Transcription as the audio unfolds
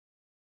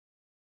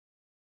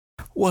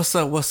What's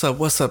up, what's up,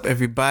 what's up,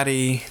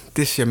 everybody?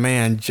 This your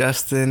man,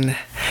 Justin.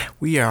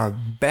 We are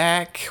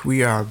back.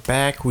 Young,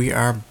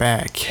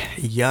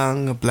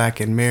 black,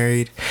 and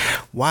married.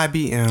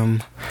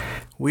 YBM.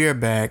 We are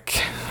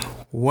back.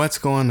 What's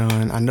going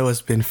on? I know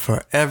it's been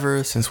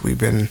forever since we've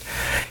been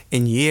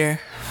in year,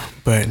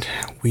 but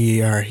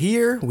we are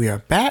here. We are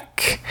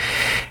back.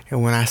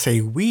 And when I say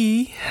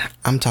we,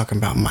 I'm talking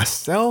about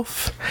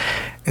myself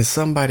and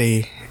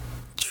somebody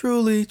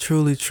truly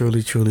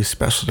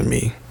special to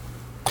me.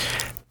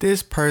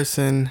 This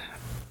person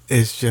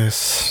is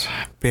just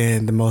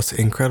been the most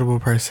incredible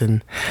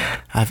person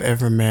I've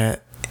ever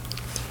met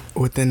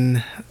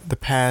within the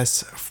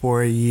past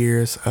 4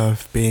 years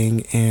of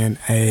being in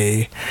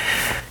a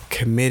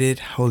committed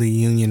holy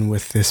union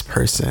with this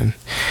person.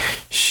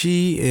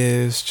 She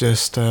is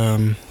just,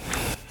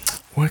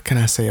 what can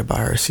I say about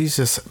her?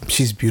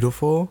 She's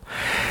beautiful.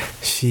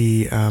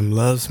 She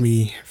loves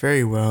me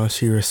very well.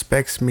 She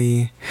respects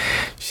me.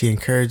 She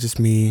encourages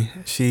me.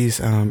 She's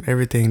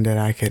everything that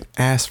I could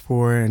ask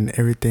for and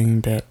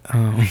everything that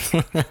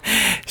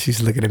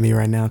she's looking at me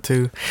right now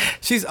too.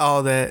 She's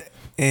all that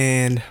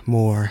and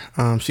more.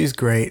 She's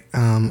great.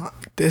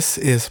 This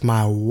is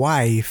my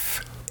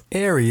wife,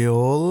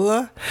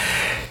 Ariel.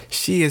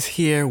 She is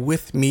here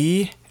with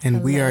me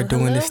and we are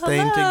doing this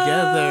thing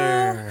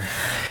together.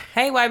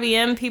 Hey,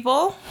 YBM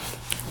people.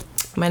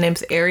 My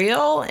name's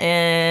Ariel,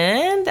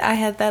 and I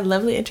had that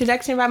lovely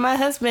introduction by my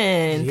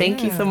husband. Yeah.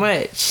 Thank you so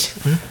much.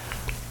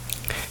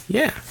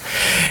 Yeah.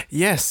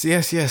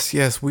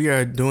 Yes. We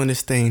are doing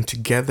this thing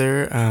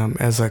together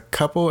as a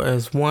couple,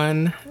 as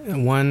one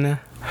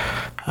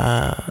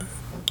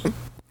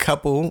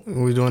couple.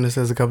 We're doing this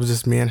as a couple,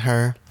 just me and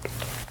her.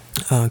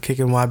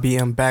 Kicking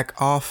YBM back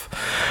off.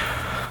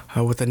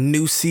 With a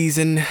new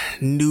season,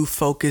 new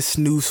focus,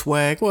 new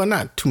swag. Well,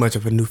 not too much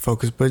of a new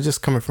focus, but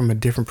just coming from a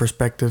different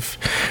perspective.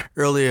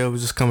 Earlier, it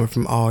was just coming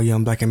from all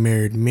young black and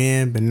married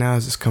men, but now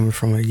it's just coming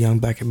from a young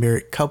black and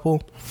married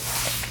couple.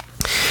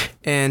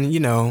 And,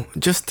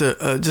 just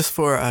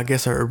for, I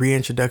guess, a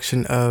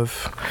reintroduction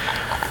of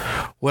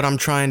what I'm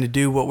trying to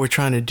do, what we're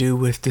trying to do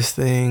with this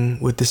thing,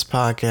 with this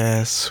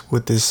podcast,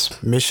 with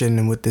this mission,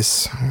 and with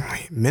this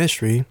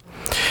ministry,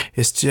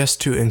 is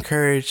just to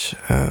encourage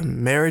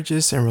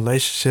marriages and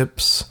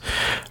relationships,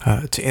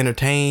 to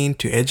entertain,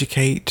 to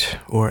educate,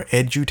 or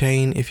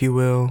edutain, if you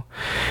will,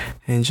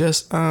 and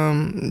just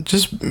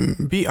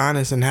be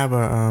honest and have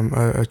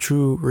a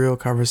true, real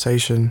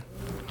conversation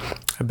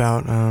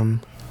about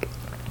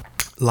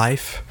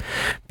life,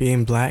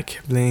 being black,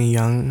 being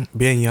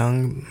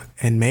young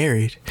and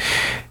married,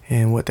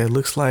 and what that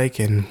looks like,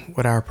 and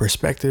what our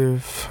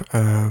perspective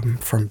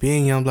from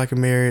being young, black, and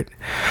married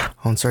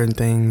on certain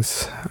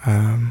things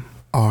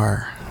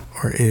are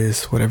or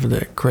is, whatever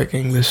the correct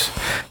English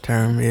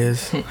term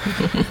is.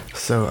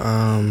 So,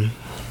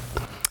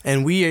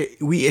 and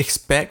we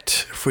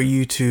expect for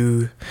you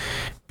to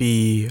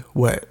be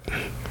what?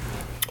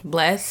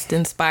 Blessed,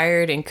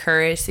 inspired,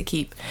 encouraged to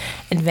keep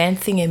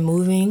advancing and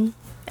moving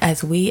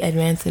as we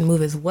advance and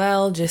move as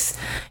well. Just,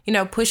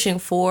 pushing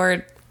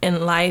forward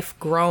in life,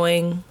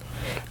 growing,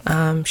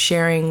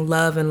 sharing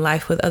love and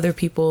life with other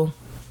people.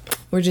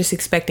 We're just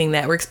expecting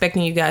that. We're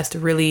expecting you guys to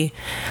really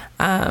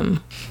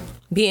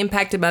be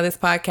impacted by this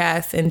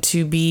podcast and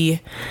to be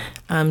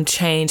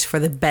changed for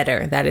the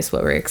better. That is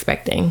what we're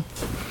expecting.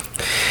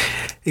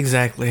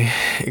 Exactly.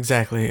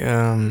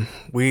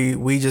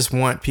 We just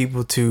want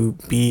people to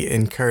be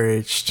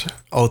encouraged,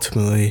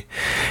 ultimately.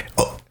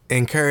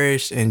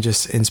 Encouraged and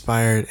just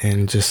inspired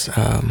and just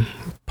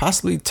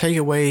possibly take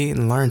away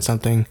and learn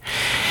something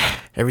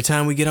every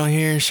time we get on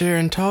here and share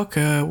and talk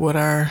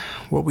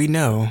what we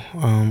know.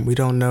 We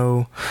don't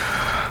know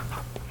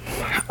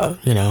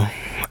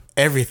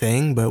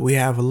everything, but we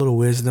have a little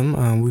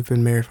wisdom. We've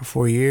been married for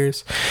 4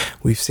 years.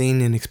 We've seen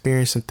and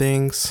experienced some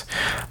things,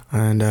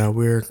 and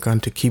we're going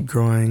to keep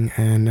growing,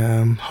 and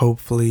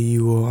hopefully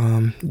you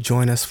will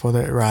join us for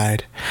that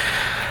ride.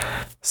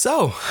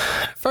 So,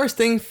 first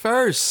thing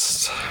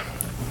first,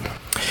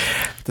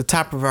 the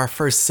top of our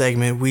first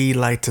segment, we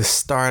like to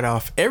start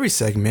off every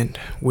segment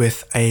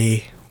with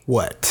a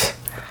what?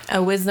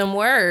 A wisdom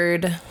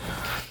word.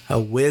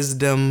 A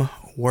wisdom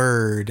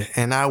word.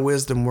 And our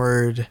wisdom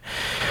word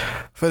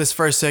for this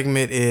first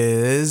segment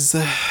is...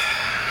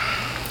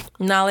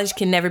 knowledge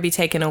can never be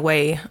taken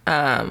away.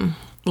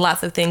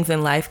 Lots of things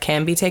in life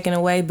can be taken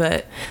away,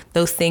 but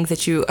those things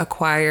that you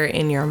acquire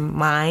in your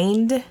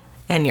mind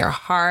and your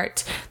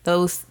heart,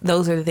 those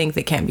are the things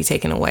that can't be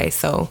taken away.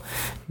 So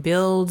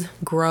build,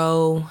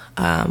 grow,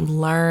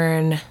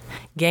 learn,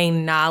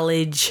 gain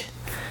knowledge.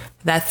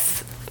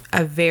 That's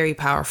a very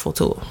powerful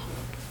tool.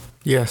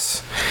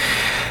 Yes,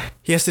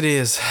 it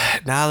is.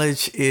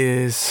 Knowledge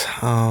is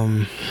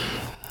kind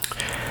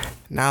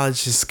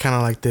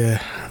of like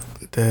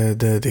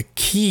the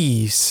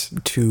keys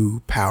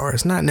to power.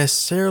 It's not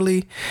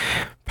necessarily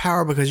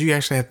power because you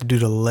actually have to do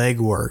the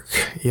legwork,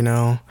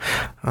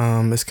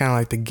 it's kind of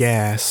like the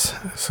gas.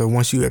 So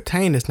once you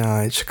obtain this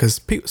knowledge,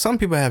 because some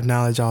people have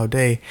knowledge all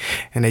day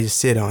and they just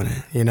sit on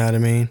it, you know what I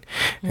mean?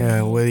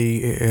 Mm-hmm. Whether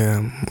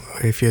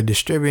if you're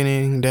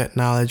distributing that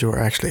knowledge or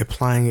actually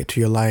applying it to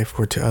your life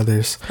or to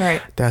others,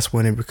 Right. that's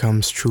when it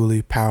becomes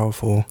truly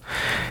powerful.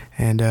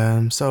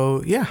 And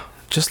so, yeah,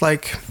 just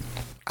like,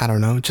 I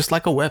don't know, just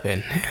like a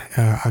weapon.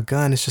 A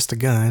gun is just a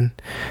gun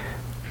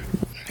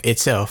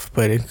itself,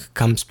 but it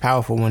becomes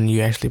powerful when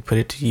you actually put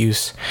it to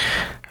use.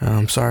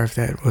 Sorry if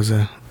that was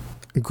a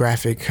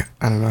graphic,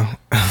 I don't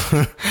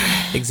know,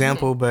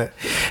 example, but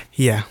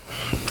yeah.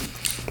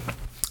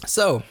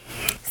 So,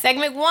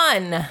 Segment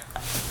 1.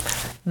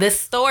 The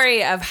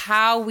story of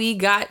how we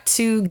got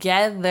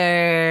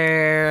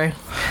together.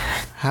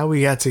 how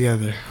we got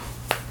together.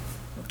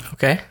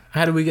 Okay,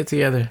 how did we get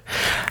together?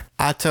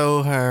 I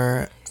told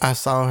her, I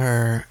saw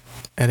her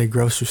at a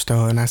grocery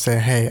store and I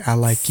said, hey, I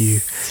like you.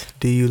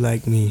 Do you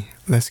like me?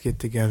 Let's get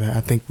together.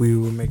 I think we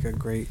will make a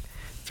great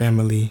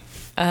family.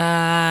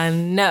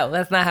 No,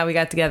 that's not how we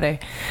got together.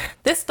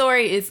 This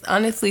story is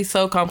honestly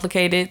so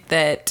complicated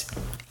that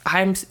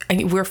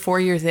we're 4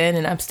 years in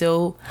and I'm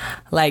still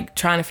like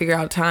trying to figure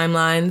out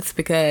timelines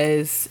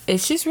because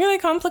it's just really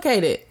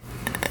complicated.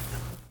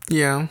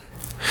 Yeah,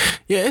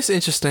 it's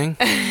interesting.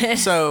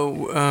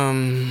 So,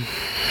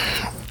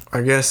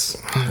 I guess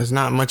it's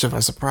not much of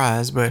a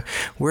surprise, but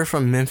we're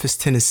from Memphis,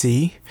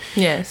 Tennessee.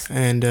 Yes.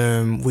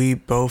 And we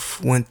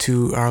both went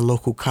to our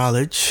local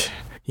college,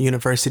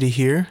 university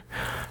here,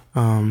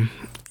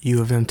 U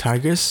of M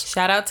Tigers.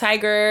 Shout out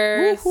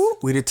Tigers. Woo-hoo.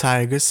 We the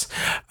Tigers.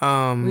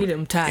 We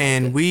them Tigers.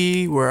 And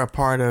we were a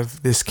part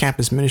of this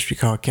campus ministry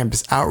called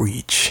Campus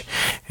Outreach.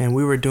 And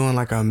we were doing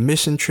like a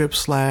mission trip /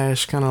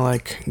 kind of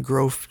like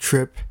growth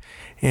trip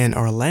in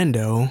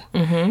Orlando.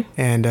 Mm-hmm.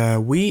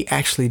 And we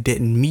actually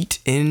didn't meet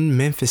in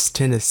Memphis,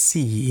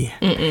 Tennessee.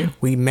 Mm-mm.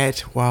 We met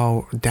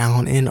while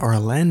down in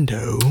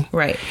Orlando.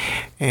 Right.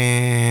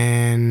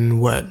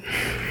 And what?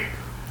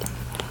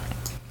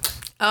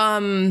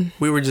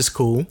 We were just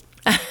cool.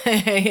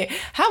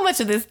 How much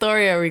of this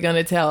story are we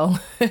gonna tell?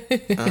 I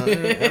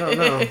don't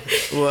know.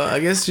 Well, I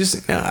guess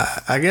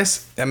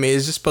I mean,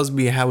 it's just supposed to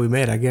be how we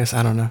met, I guess.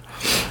 I don't know.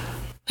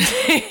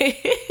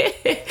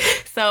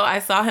 So I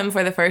saw him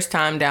for the first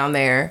time down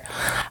there.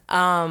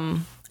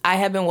 I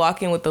had been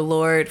walking with the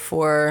Lord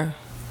for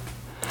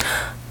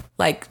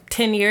like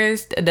 10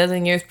 years, a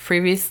dozen years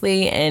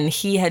previously, and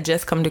he had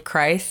just come to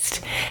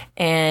Christ,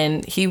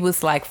 and he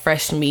was like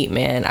fresh meat,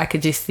 man. I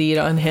could just see it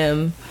on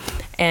him.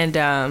 And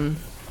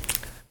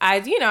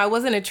I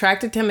wasn't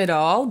attracted to him at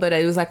all, but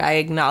it was like I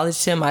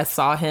acknowledged him, I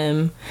saw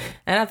him,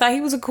 and I thought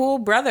he was a cool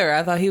brother.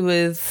 I thought he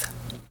was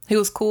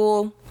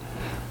cool.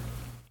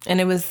 And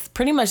it was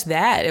pretty much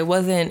that. It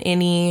wasn't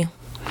any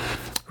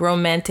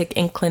romantic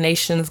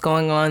inclinations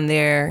going on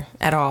there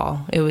at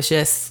all. It was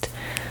just,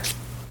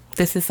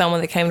 this is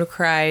someone that came to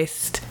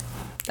Christ.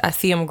 I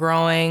see him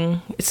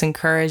growing. It's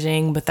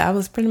encouraging. But that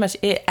was pretty much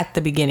it at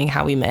the beginning,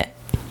 how we met.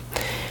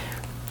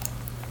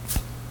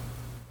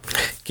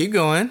 Keep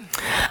going.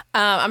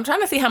 I'm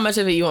trying to see how much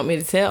of it you want me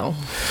to tell.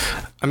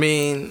 I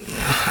mean,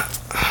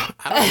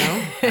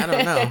 I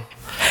don't know.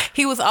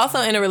 He was also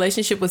in a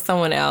relationship with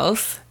someone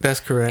else. That's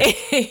correct.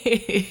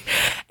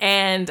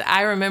 And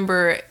I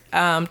remember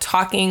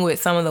talking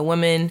with some of the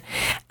women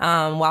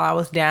while I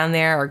was down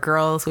there, or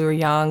girls. We were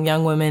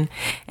young women.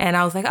 And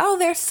I was like, oh,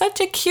 they're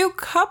such a cute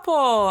couple.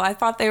 I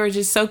thought they were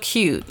just so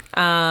cute.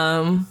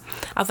 I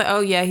was like,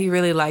 oh, yeah, he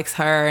really likes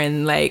her.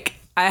 And like,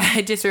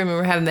 I just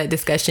remember having that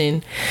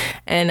discussion.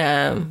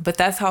 And but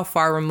that's how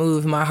far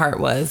removed my heart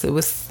was.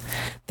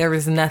 There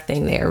was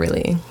nothing there,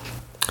 really.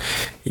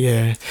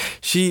 Yeah,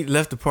 she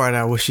left the part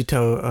out where she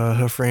told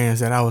her friends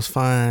that I was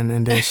fine,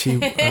 and that she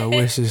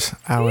wishes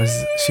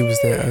she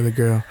was that other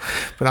girl.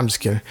 But I'm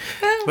just kidding.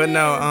 But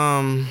no,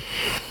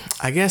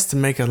 I guess to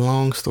make a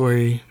long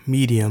story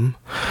medium,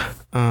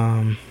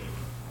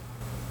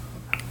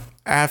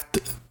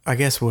 after I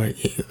guess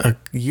a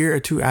year or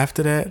two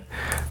after that,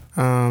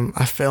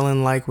 I fell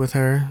in like with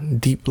her,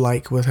 deep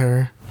like with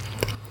her,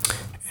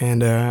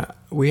 and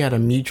we had a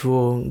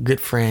mutual good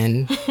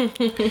friend.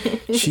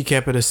 She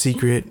kept it a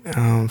secret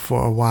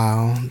for a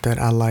while that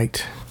I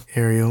liked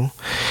Ariel.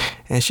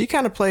 And she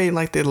kind of played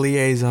like the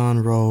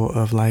liaison role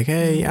of like,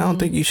 hey, I don't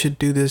think you should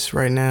do this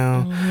right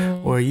now.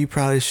 Mm-hmm. Or you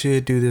probably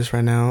should do this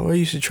right now. Or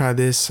you should try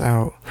this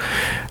out.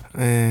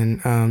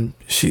 And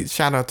she,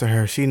 shout out to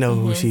her. She knows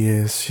who she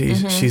is.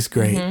 She's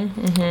great.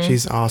 Mm-hmm.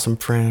 She's an awesome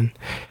friend.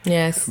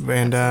 Yes.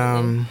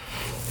 And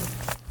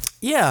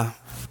yeah.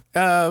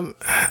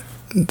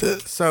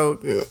 So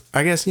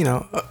I guess,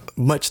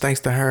 much thanks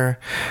to her,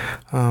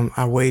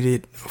 I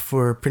waited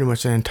for pretty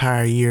much an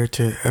entire year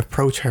to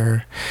approach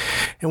her.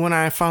 And when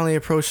I finally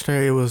approached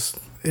her, it was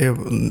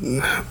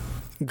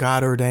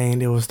God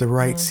ordained. It was the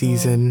right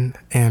season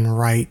and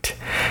right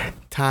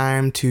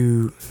time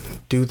to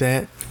do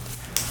that.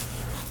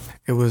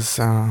 It was,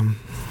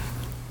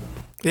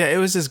 it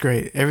was just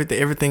great.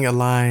 Everything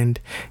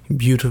aligned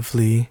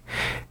beautifully.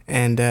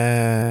 And,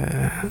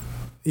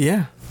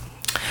 yeah.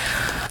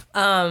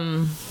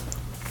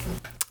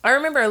 I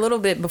remember a little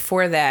bit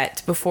before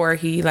that, before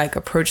he like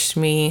approached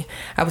me,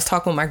 I was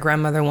talking with my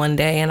grandmother one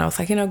day and I was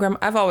like, Grandma,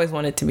 I've always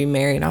wanted to be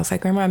married. And I was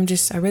like, Grandma,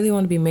 I really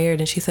want to be married.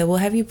 And she said, well,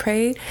 have you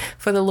prayed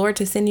for the Lord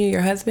to send you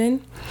your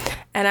husband?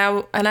 And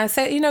I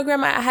said,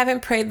 Grandma, I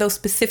haven't prayed those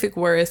specific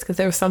words because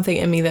there was something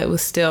in me that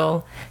was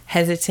still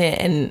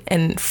hesitant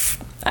and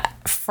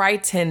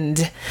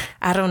frightened.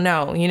 I don't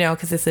know,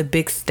 because it's a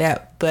big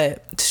step.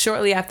 But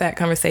shortly after that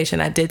conversation,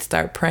 I did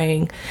start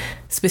praying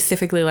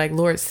specifically like,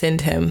 Lord,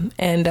 send him.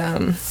 And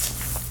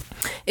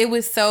it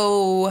was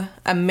so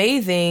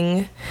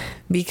amazing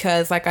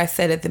because, like I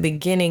said at the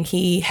beginning,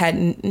 he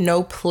had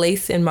no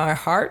place in my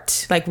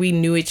heart. Like, we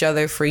knew each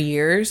other for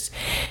years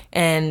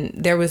and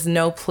there was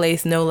no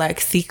place, no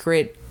like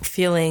secret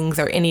feelings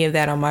or any of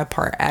that on my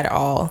part at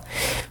all.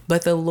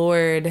 But the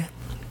Lord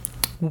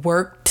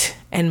worked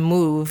and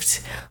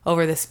moved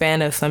over the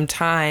span of some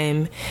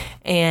time,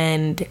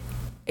 and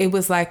it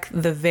was like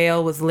the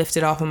veil was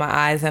lifted off of my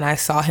eyes and I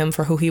saw him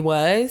for who he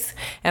was,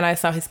 and I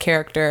saw his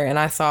character, and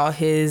I saw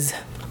his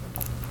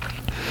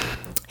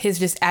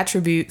just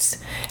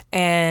attributes,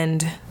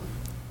 and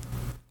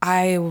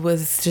I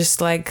was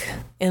just like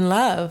in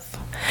love.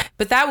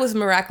 But that was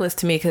miraculous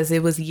to me because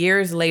it was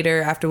years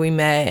later after we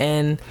met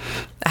and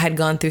I had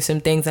gone through some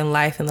things in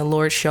life, and the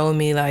Lord showed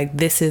me like,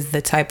 this is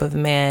the type of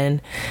man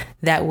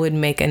that would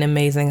make an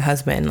amazing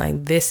husband.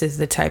 Like, this is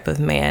the type of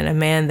man, a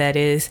man that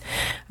is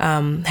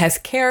has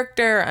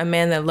character, a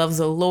man that loves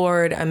the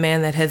Lord, a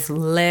man that has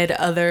led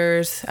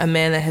others, a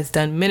man that has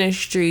done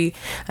ministry,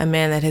 a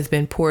man that has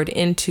been poured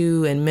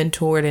into and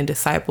mentored and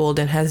discipled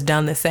and has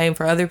done the same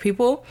for other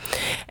people.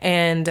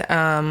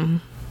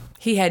 And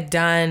he had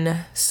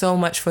done so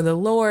much for the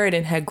Lord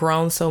and had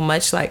grown so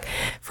much, like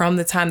from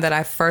the time that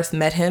I first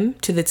met him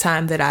to the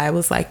time that I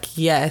was like,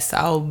 yes,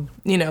 I'll,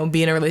 be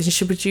in a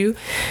relationship with you.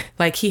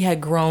 Like, he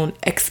had grown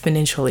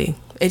exponentially.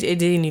 It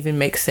didn't even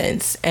make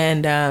sense.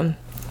 And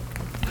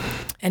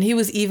he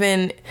was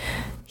even,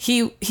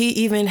 he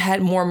even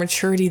had more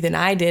maturity than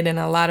I did in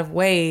a lot of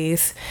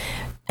ways.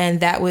 And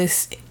that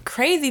was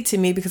crazy to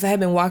me because I had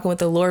been walking with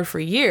the Lord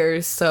for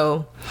years.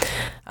 So,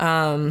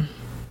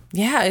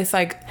 yeah, it's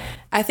like,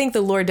 I think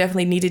the Lord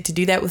definitely needed to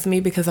do that with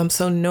me because I'm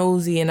so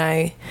nosy and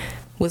I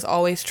was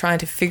always trying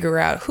to figure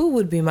out who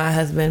would be my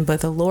husband. But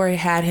the Lord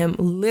had him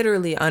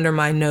literally under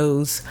my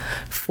nose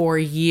for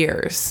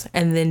years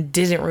and then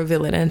didn't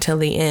reveal it until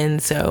the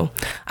end. So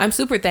I'm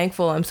super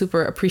thankful. I'm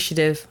super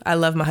appreciative. I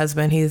love my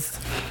husband. He's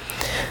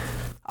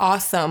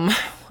awesome.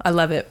 I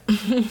love it.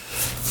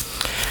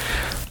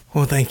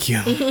 Well, thank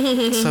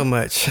you so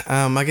much.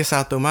 I guess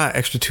I'll throw my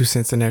extra 2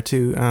 cents in there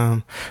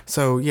too.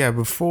 So yeah,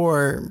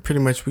 before pretty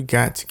much we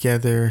got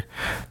together,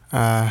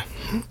 I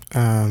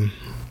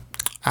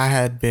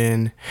had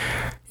been,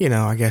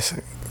 I guess,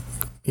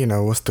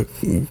 what's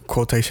the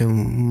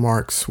quotation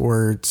marks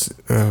words,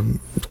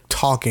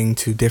 talking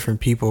to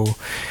different people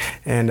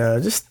and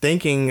just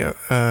thinking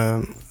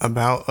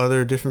about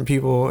other different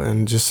people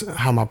and just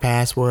how my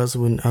past was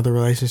in other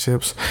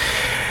relationships.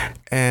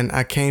 And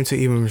I came to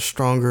even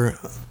stronger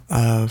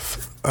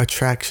of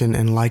attraction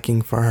and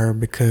liking for her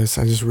because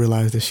I just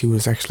realized that she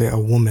was actually a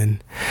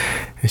woman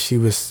and she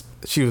was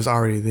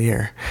already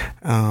there.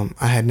 I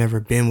had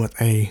never been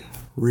with a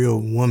real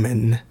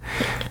woman.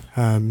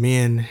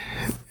 Men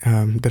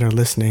that are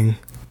listening,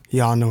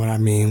 y'all know what I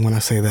mean when I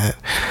say that.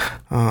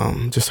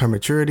 Just her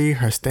maturity,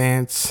 her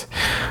stance,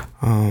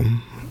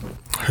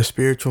 her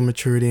spiritual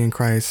maturity in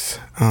Christ,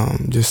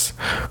 just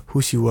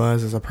who she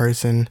was as a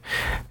person.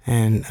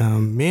 And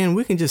men,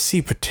 we can just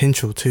see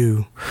potential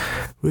too.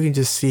 We can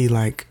just see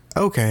like,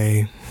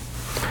 okay,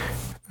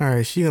 all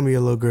right, she's gonna be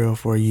a little girl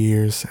for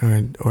years,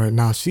 or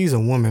now she's a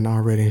woman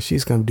already and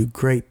she's gonna do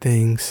great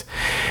things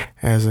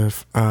as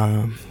of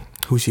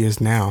who she is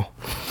now.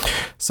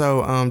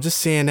 So just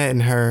seeing that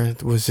in her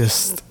was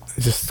just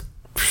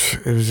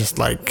it was just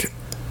like,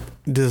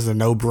 this is a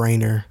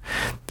no-brainer.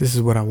 This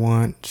is what I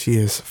want. She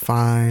is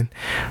fine,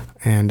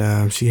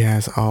 and she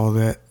has all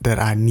that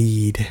I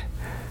need,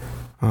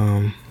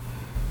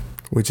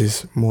 which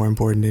is more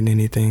important than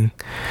anything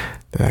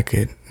that I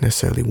could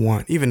necessarily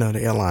want, even though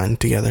they align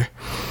together.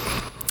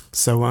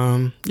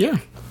 So, yeah.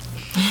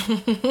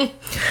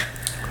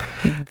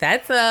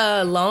 That's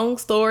a long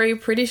story,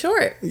 pretty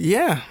short.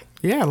 Yeah,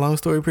 long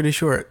story, pretty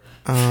short.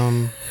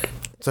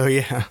 So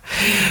yeah.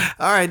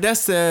 All right,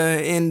 that's the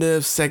end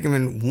of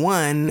segment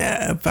 1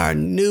 of our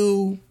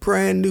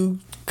brand new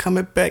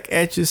coming back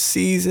at you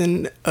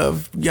season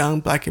of Young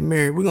Black and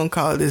Married. We're gonna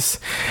call this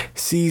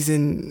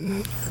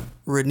season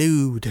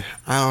renewed.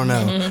 I don't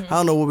know. I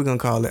don't know what we're gonna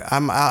call it.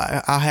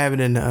 I'll have it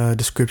in the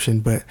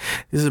description, but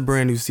this is a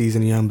brand new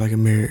season of Young Black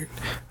and Married.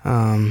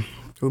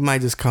 We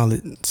might just call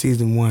it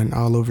season 1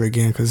 all over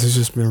again because it's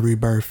just been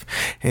rebirth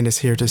and it's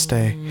here to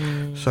stay.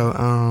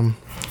 So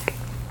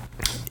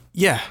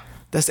yeah.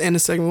 That's the end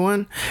of segment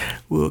 1.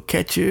 We'll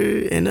catch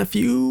you in a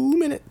few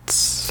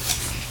minutes.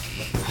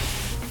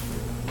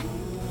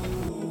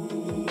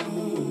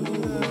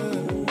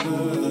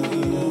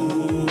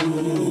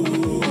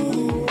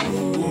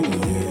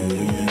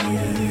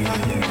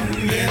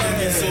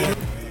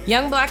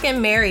 Young Black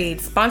and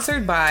Married,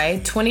 sponsored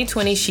by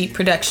 2020 Sheep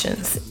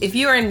Productions. If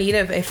you are in need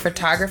of a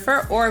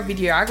photographer or a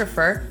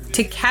videographer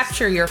to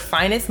capture your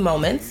finest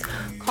moments,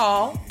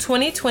 call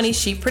 2020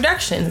 Sheep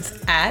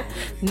Productions at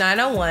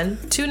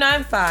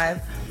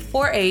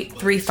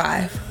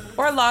 901-295-4835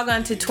 or log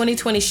on to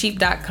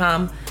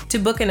 2020sheep.com to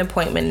book an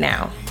appointment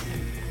now.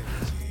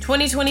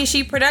 2020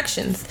 Sheep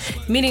Productions,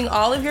 meeting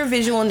all of your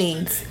visual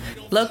needs,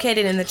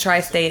 located in the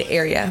tri-state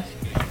area.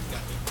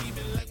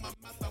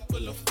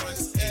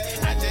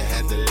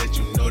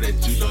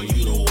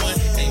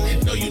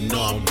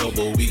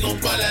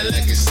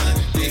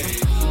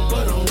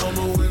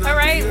 All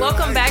right,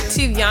 welcome back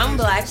to Young,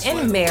 Black,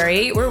 and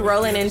Married. We're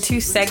rolling into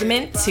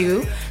segment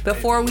 2.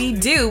 Before we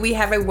do, we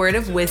have a word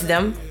of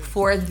wisdom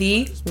for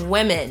the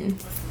women.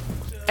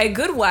 A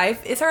good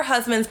wife is her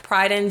husband's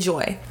pride and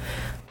joy.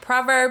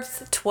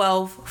 Proverbs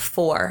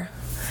 12:4.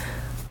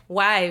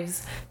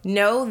 Wives,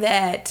 know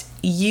that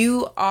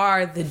you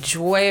are the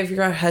joy of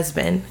your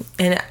husband.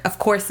 And of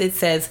course it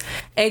says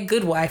a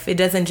good wife. It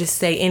doesn't just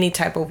say any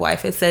type of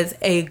wife. It says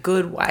a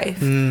good wife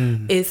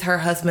is her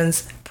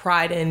husband's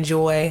pride and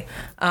joy.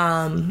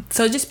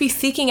 So just be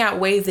seeking out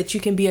ways that you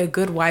can be a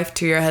good wife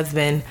to your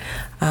husband.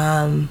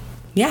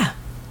 Yeah.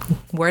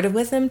 Word of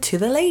wisdom to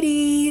the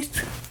ladies.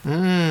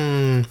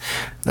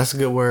 That's a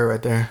good word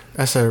right there.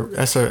 That's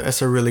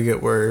a really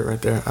good word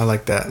right there. I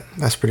like that.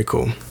 That's pretty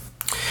cool.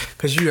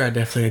 Because you are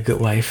definitely a good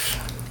wife.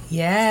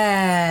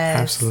 Yes.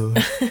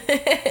 Absolutely.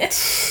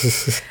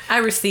 I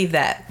received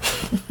that.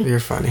 You're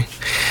funny.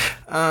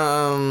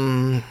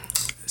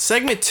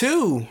 Segment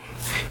 2.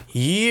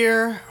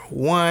 Year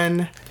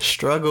 1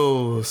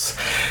 struggles.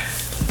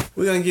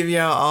 We're going to give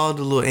y'all all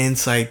the little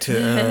insight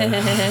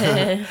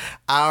to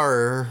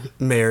our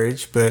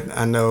marriage, but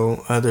I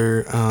know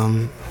other,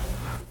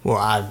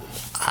 I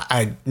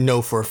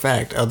know for a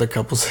fact other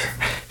couples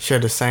share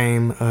the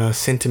same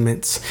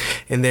sentiments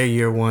in their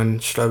year 1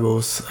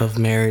 struggles of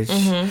marriage.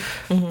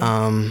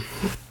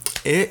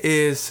 It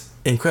is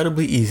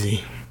incredibly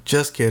easy.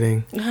 Just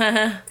kidding.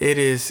 It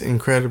is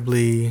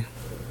incredibly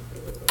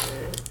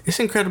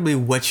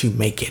what you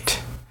make it.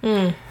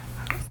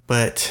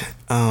 But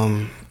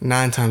 9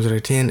 times out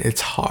of 10,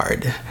 it's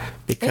hard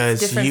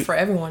because it's different for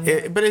everyone.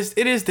 It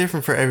is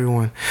different for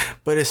everyone,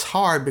 but it's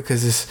hard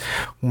because it's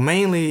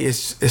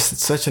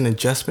such an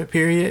adjustment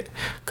period.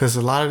 Because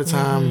a lot of the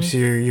times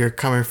you're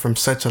coming from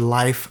such a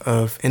life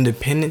of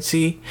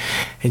independency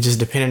and just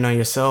depending on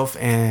yourself,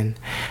 and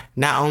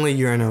not only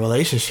you're in a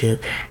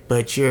relationship,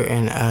 but you're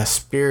in a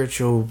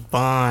spiritual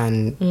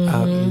bond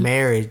of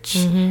marriage.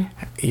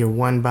 You're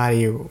one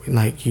body,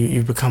 like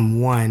you become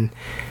one,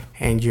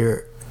 and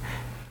you're.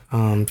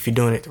 If you're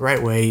doing it the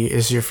right way,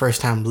 it's your first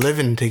time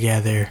living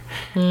together,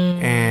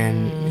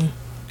 and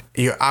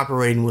you're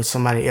operating with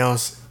somebody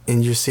else,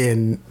 and you're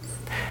seeing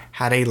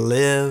how they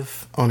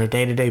live on a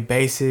day-to-day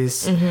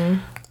basis. You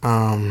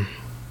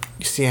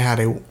see how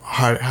they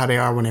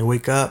are when they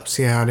wake up,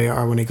 see how they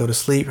are when they go to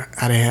sleep,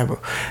 how they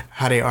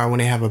are when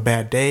they have a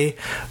bad day,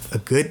 a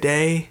good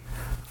day.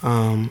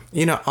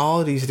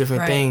 All these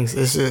different things.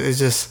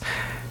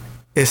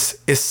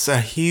 It's a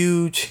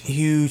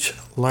huge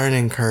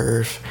learning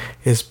curve.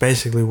 It's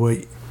basically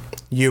what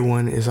year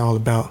 1 is all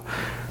about.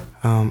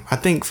 I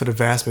think for the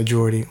vast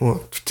majority,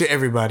 well, to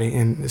everybody,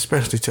 and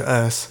especially to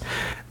us,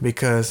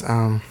 because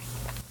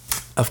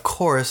of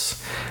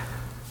course,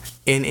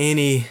 in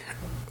any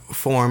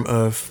form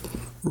of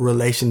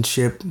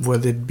relationship,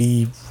 whether it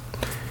be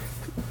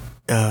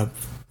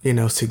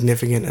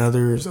significant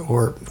others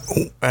or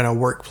at a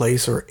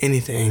workplace or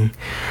anything,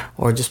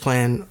 or just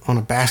playing on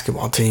a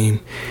basketball team,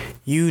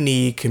 you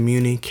need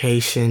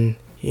communication,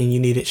 and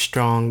you need it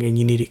strong, and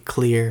you need it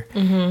clear.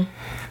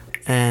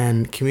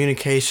 And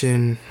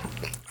communication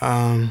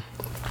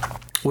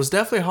was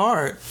definitely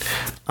hard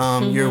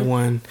year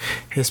 1,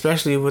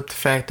 especially with the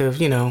fact of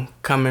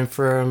coming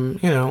from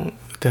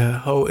the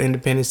whole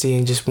independency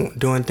and just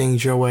doing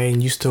things your way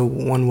and used to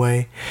one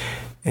way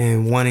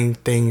and wanting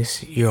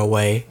things your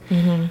way.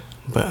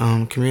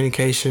 But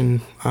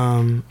communication,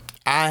 I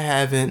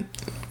haven't,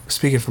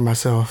 speaking for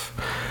myself,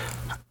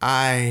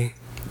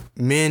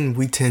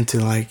 we tend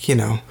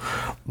to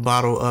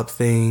bottle up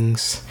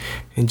things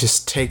and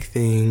just take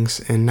things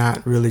and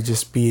not really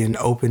just be an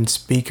open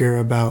speaker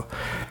about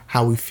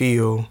how we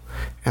feel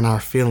and our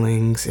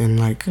feelings and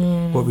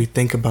what we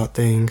think about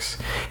things.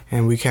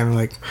 And we kind of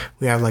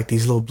we have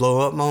these little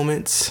blow up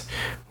moments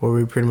where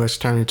we pretty much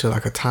turn into a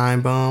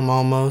time bomb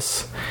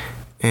almost.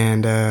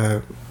 And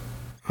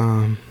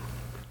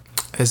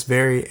it's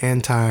very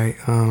anti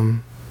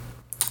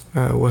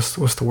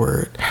what's the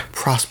word,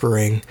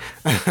 prospering.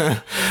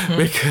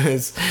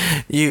 Because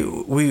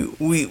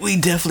we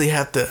definitely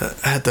have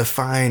to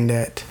find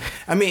that.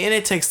 I mean, and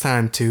it takes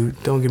time too,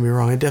 don't get me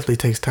wrong, it definitely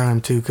takes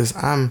time too, because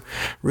I'm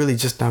really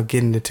just now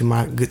getting into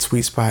my good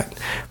sweet spot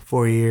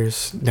 4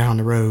 years down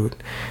the road.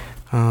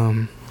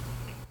 But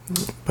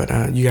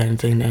you got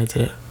anything to add to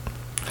that?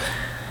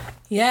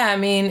 Yeah, I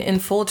mean, in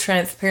full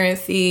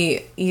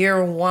transparency,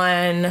 year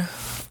 1,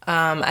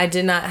 I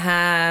did not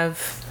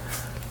have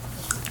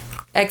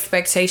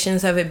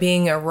expectations of it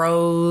being a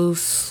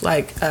rose,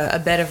 like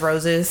a bed of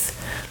roses.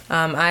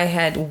 I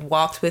had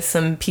walked with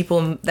some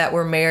people that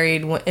were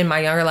married in my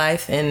younger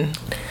life, and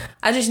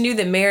I just knew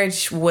that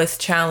marriage was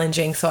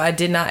challenging, so I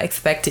did not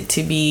expect it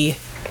to be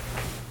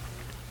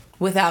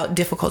without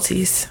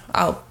difficulties.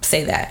 I'll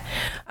say that.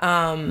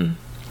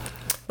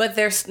 But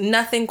there's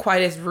nothing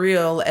quite as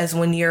real as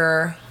when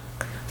you're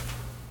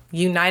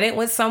united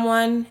with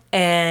someone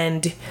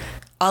and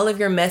all of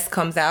your mess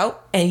comes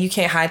out, and you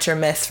can't hide your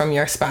mess from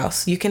your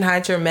spouse. You can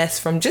hide your mess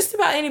from just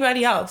about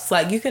anybody else.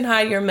 Like, you can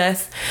hide your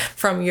mess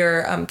from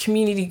your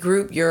community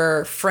group,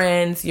 your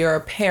friends,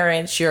 your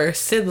parents, your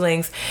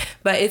siblings,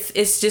 but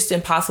it's just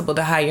impossible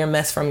to hide your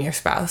mess from your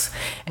spouse.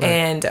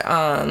 Right.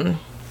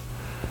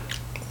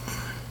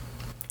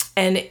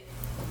 And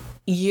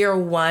year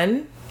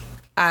one,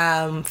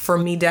 for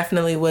me,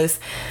 definitely was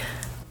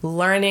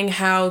learning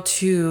how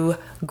to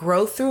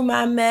grow through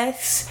my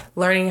mess,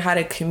 learning how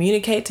to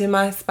communicate to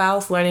my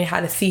spouse, learning how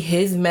to see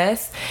his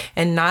mess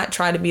and not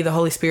try to be the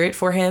Holy Spirit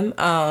for him.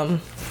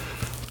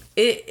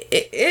 It's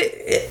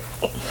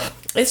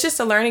just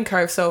a learning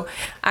curve. So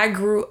I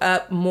grew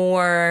up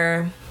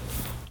more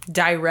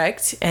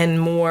direct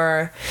and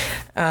more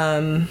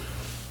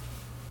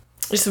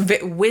just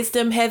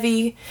wisdom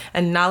heavy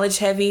and knowledge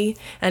heavy,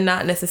 and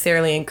not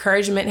necessarily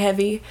encouragement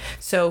heavy.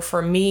 So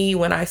for me,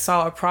 when I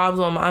saw a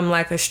problem, I'm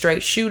like a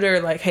straight shooter,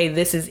 like, hey,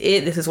 this is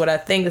it. This is what I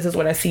think. This is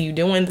what I see you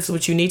doing. This is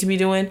what you need to be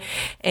doing.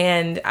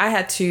 And I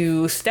had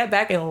to step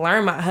back and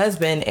learn my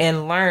husband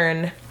and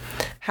learn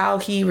how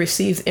he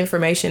receives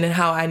information and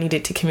how I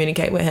needed to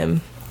communicate with him.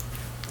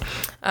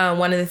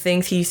 One of the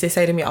things he used to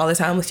say to me all the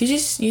time was,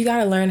 you got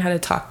to learn how to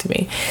talk to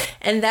me.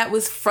 And that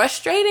was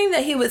frustrating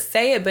that he would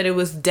say it, but it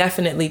was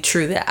definitely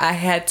true that I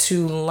had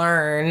to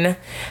learn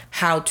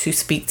how to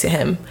speak to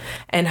him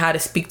and how to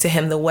speak to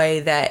him the way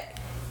that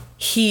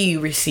he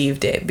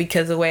received it,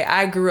 because the way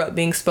I grew up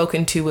being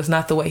spoken to was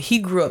not the way he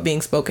grew up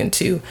being spoken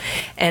to.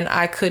 And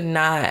I could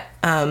not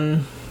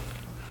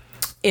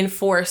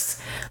enforce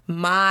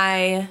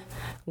my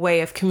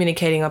way of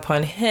communicating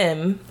upon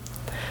him.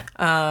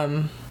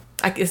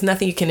 It's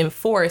nothing you can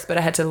enforce, but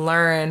I had to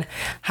learn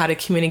how to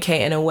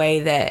communicate in a way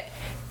that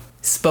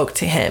spoke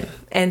to him.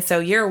 And so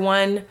year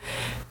one,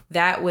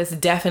 that was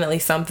definitely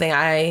something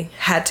I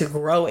had to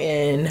grow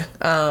in.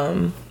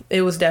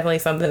 It was definitely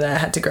something that I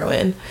had to grow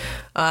in.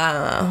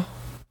 And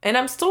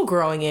I'm still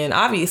growing in.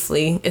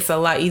 Obviously, it's a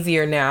lot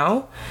easier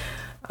now.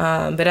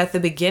 But at the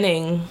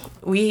beginning,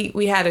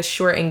 we had a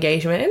short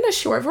engagement and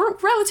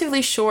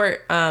relatively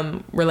short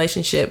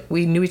relationship.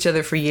 We knew each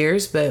other for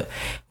years, but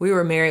we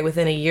were married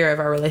within a year of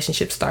our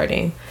relationship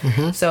starting.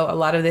 Mm-hmm. So a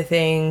lot of the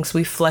things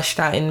we fleshed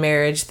out in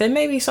marriage that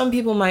maybe some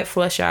people might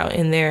flesh out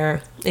in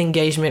their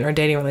engagement or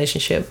dating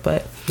relationship.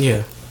 But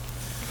yeah,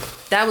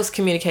 that was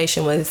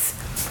communication, was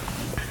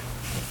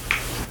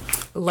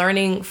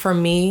learning for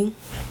me.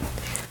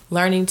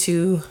 Learning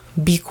to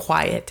be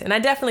quiet. And I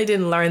definitely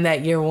didn't learn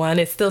that year one.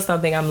 It's still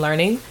something I'm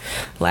learning.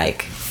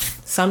 Like,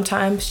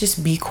 sometimes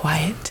just be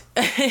quiet.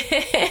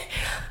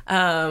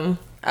 A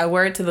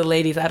word to the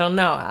ladies. I don't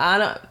know.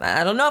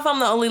 I don't know if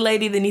I'm the only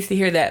lady that needs to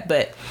hear that,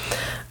 but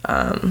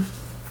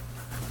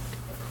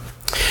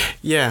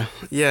Yeah,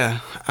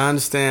 I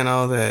understand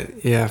all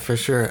that. Yeah, for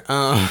sure.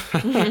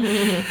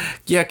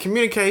 Yeah,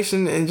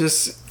 communication and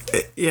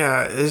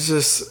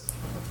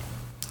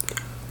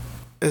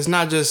it's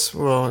not just,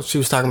 well, she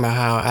was talking about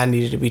how I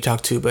needed to be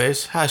talked to, but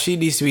it's how she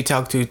needs to be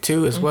talked to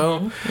too as well.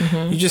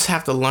 Mm-hmm. You just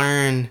have to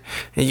learn,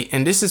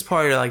 and this is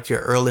part of like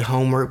your early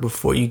homework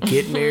before you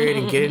get married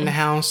and get in the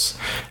house.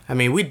 I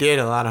mean, we did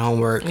a lot of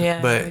homework,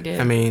 but we did.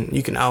 I mean,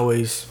 you can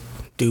always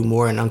do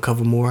more and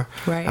uncover more.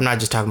 Right. I'm not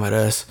just talking about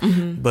us,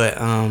 but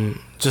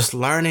just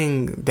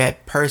learning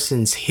that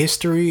person's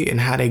history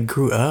and how they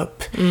grew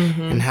up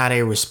and how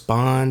they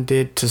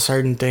responded to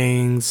certain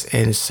things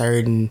and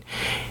certain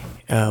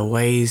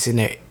ways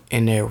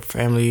in their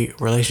family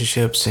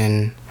relationships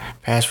and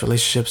past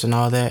relationships and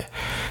all that.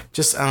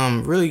 Just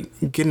really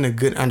getting a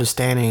good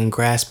understanding and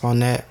grasp on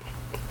that.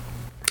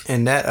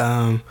 And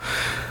that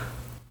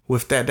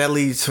with that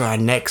leads to our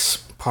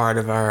next part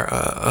of our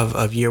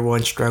of year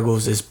one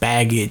struggles is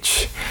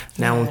baggage.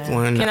 Now,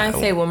 when can I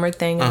say one more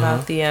thing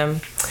about the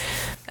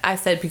I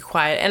said be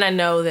quiet, and I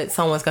know that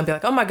someone's gonna be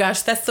like, oh my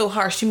gosh, that's so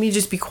harsh, you mean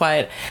just be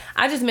quiet.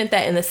 I just meant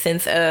that in the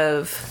sense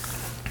of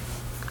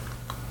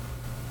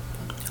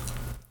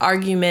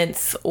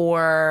arguments,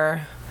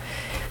 or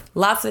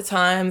lots of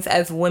times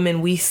as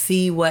women we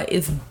see what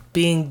is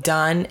being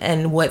done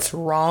and what's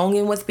wrong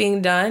in what's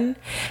being done,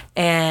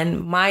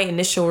 and my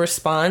initial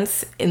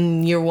response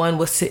in year one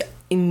was to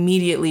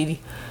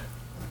immediately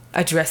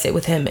address it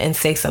with him and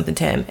say something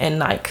to him, and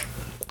like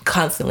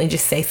constantly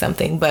just say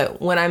something.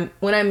 But when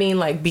I mean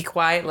like be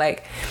quiet,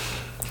 like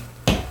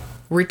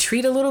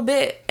retreat a little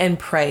bit and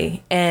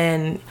pray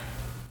and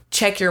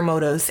check your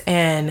motives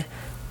and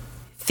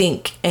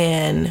think,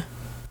 and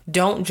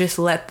don't just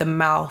let the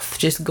mouth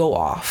just go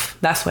off.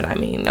 That's what I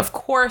mean. Of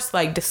course,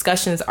 like,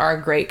 discussions are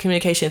great.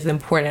 Communication is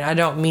important. I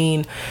don't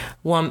mean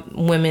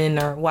women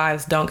or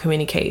wives don't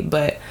communicate,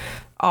 but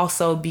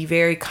also be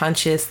very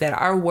conscious that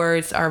our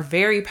words are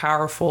very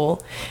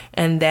powerful,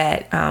 and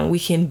that we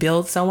can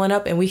build someone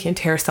up and we can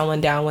tear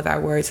someone down with our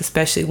words,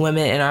 especially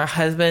women and our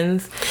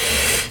husbands.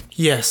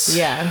 Yes.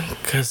 Yeah.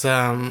 Because,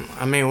 I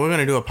mean, we're going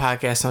to do a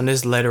podcast on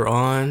this later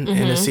on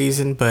in the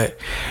season, but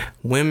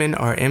women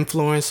are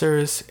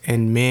influencers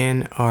and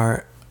men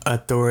are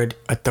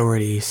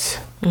authorities.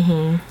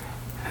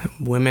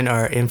 Women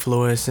are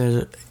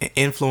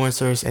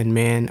influencers and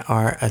men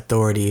are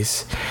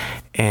authorities.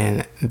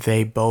 And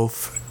they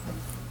both,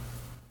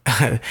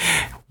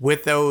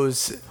 with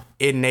those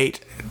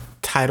innate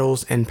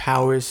titles and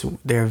powers,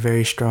 they're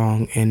very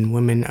strong, and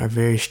women are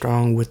very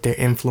strong with their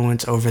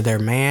influence over their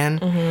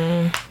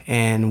man.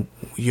 And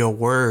your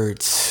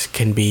words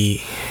can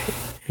be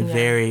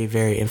very,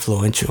 very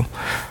influential.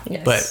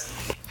 Yes.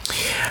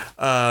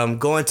 But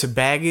going to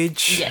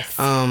baggage. Yes.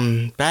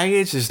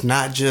 Baggage is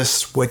not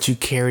just what you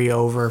carry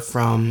over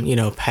from,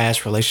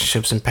 past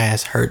relationships and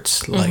past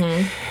hurts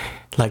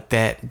like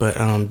that, but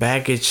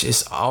baggage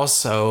is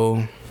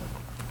also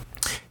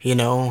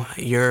how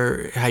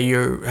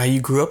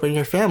you grew up in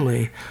your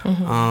family.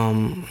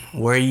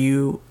 Were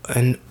you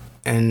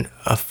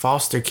a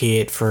foster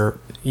kid for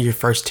your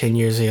first 10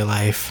 years of your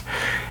life,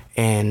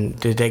 and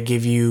did that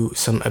give you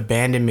some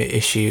abandonment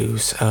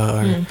issues,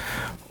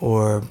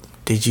 or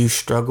did you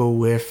struggle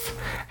with,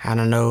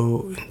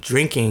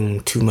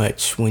 drinking too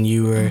much when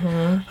you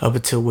were up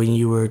until when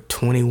you were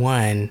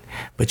 21,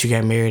 but you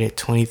got married at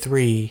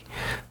 23?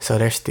 So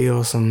there's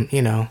still some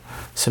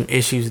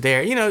issues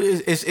there.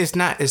 It's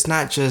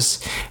not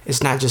just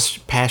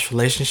past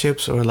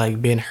relationships, or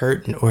like being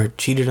hurt or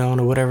cheated on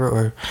or whatever,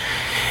 or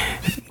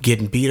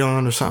getting beat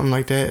on or something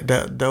like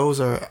that. Those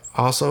are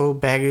also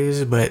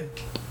baggage, but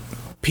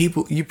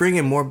you bring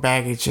in more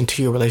baggage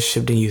into your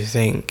relationship than you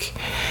think.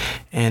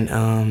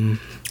 And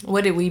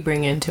what did we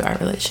bring into our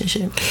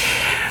relationship?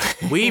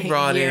 We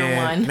brought Year in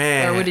one.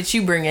 man. Or what did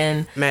you bring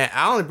in? Man,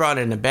 I only brought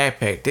it in the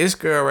backpack. This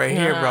girl right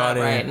here brought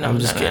it in. I'm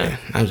just kidding.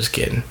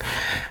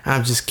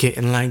 I'm just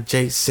kidding, like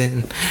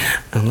Jason.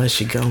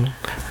 Unless you go.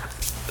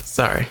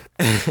 Sorry.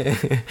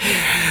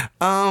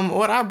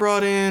 What I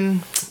brought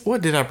in.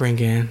 What did I bring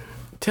in?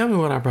 Tell me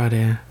what I brought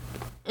in.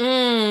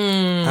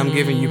 I'm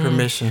giving you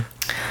permission.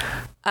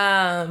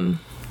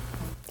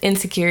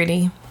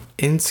 Insecurity.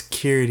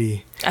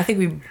 I think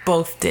we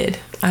both did.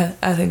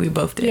 I think we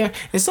both did. Yeah,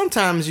 and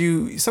sometimes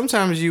you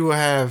will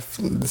have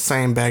the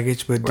same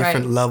baggage, but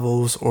different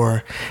levels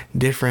or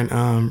different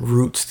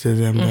roots to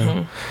them.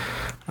 Though.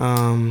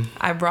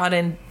 I brought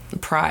in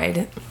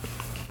pride.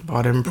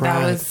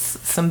 That was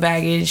some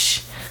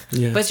baggage.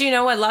 Yeah. But you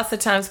know what? Lots of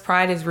times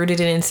pride is rooted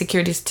in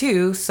insecurities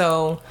too.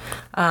 So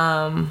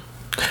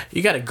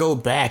you got to go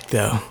back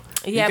though.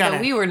 Yeah, but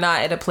we were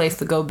not at a place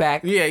to go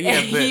back. Yeah,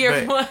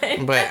 year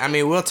one. But I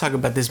mean, we'll talk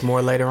about this more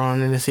later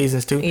on in the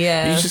seasons too.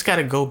 Yeah, you just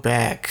gotta go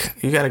back.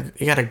 You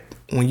gotta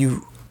when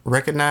you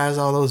recognize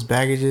all those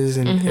baggages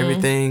and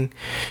everything,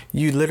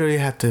 you literally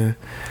have to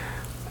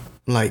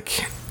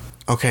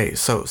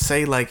so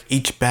say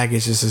each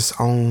baggage is its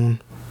own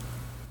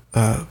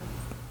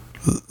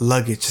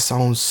luggage, its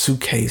own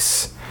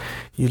suitcase.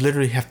 You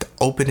literally have to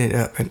open it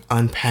up and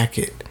unpack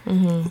it.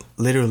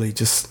 Literally,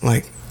 just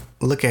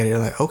look at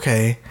it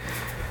okay,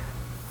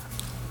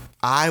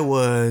 I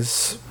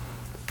was,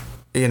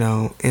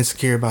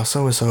 insecure about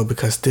so-and-so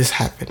because this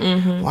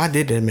happened. Why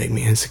did that make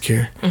me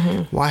insecure?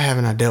 Why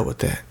haven't I dealt with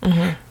that?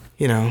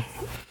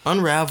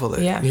 Unravel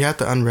it. Yeah. You have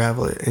to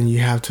unravel it, and you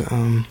got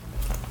to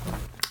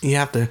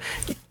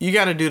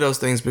do those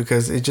things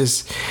because it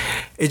just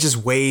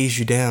weighs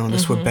you down.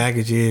 That's what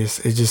baggage is.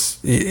 It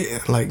just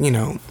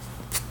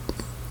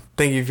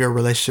think of your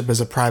relationship as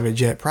a private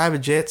jet. Private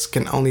jets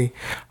can only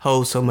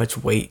hold so much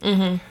weight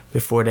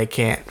before they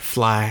can't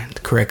fly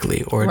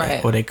correctly, or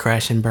they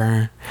crash and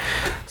burn.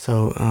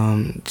 So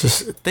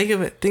just think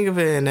of it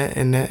in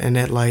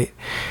that light.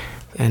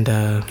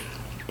 And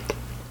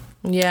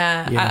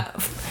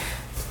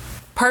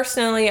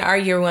personally, our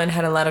year one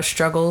had a lot of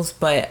struggles,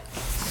 but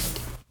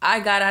I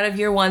got out of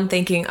year one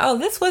thinking, oh,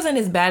 this wasn't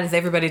as bad as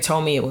everybody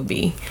told me it would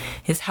be,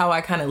 is how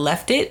I kind of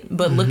left it.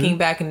 But looking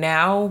back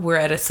now, we're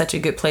at such a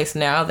good place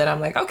now that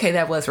I'm like, okay,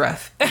 that was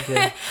rough.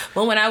 Yeah.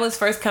 But when I was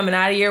first coming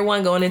out of year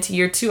one, going into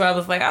year two, I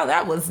was like, oh,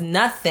 that was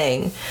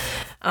nothing.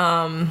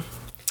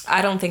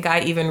 I don't think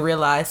I even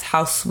realized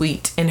how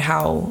sweet and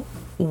how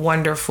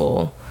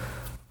wonderful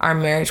our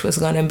marriage was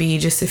going to be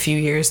just a few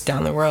years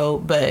down the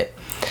road. But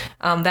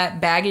that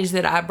baggage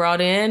that I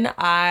brought in,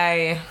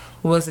 I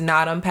was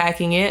not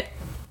unpacking it.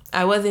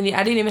 I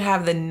didn't even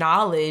have the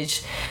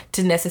knowledge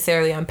to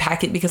necessarily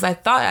unpack it because I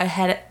thought I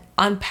had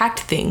unpacked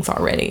things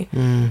already.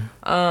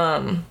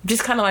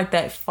 Just kind of like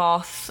that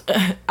false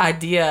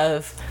idea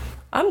of,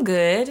 I'm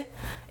good.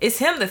 It's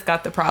him that's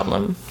got the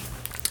problem.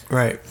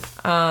 Right.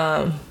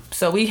 So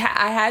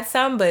I had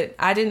some, but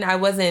I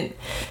wasn't,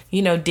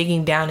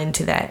 digging down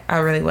into that. I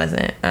really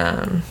wasn't.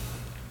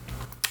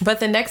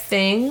 But the next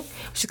thing,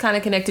 which is kind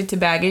of connected to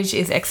baggage,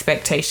 is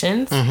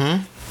expectations.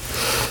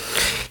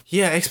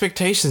 Yeah,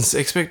 expectations.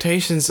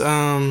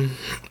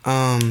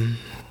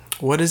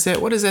 what is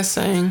that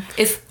saying?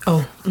 It's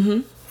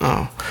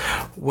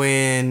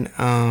When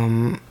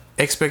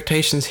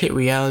expectations hit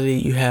reality,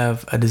 you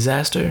have a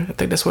disaster. I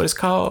think that's what it's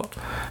called.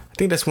 I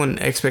think that's when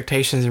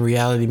expectations and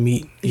reality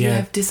meet. You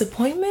have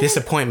disappointment. I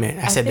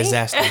said think?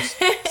 Disasters.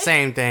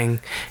 Same thing,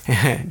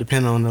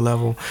 depending on the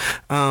level.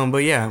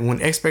 But yeah,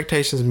 when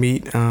expectations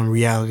meet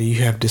reality,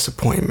 you have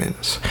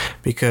disappointments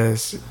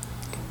because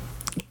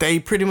they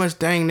pretty much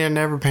dang near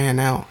never pan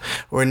out,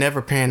 or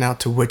never pan out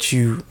to what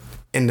you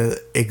in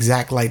the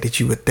exact light that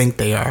you would think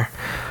they are.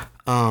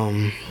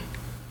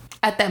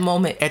 At that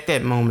moment, I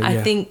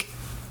think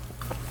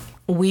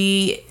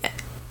we,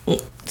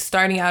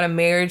 starting out a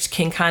marriage,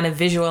 can kind of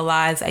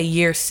visualize a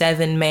year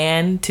 7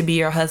 man to be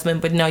your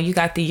husband, but no, you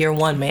got the year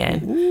 1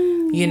 man.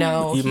 Ooh, you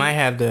know, you might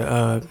have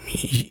the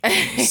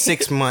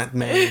 6 month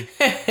man.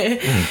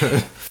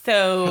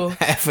 So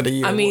half of the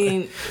year. I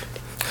mean,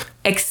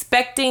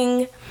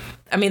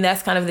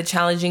 that's kind of the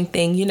challenging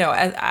thing. You know,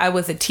 I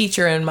was a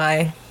teacher in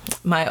my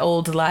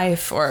old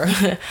life, or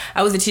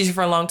I was a teacher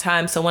for a long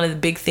time. So one of the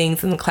big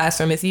things in the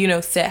classroom is,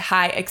 set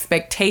high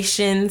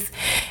expectations,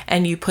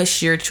 and you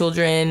push your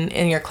children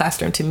in your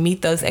classroom to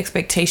meet those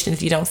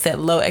expectations. You don't set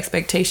low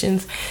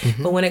expectations.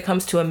 Mm-hmm. But when it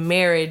comes to a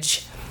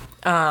marriage,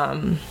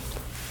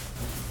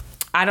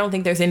 I don't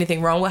think there's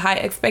anything wrong with high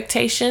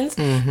expectations,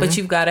 mm-hmm. but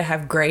you've got to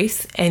have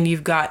grace, and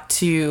you've got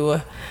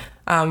to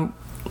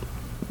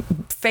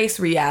face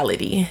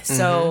reality. Mm-hmm.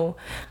 So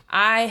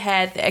I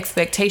had the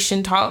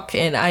expectation talk,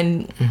 and I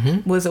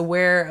mm-hmm. was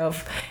aware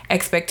of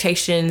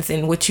expectations,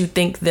 and what you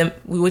think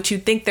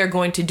they're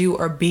going to do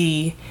or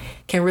be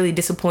can really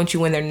disappoint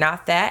you when they're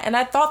not that. And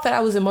I thought that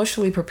I was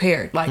emotionally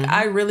prepared. Like, mm-hmm.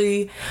 I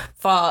really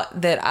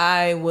thought that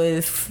I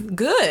was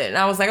good. And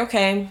I was like,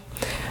 okay,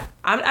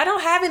 I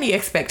don't have any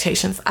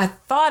expectations. I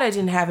thought I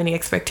didn't have any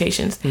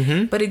expectations,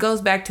 mm-hmm. but it goes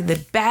back to the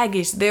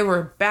baggage. There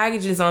were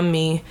baggages on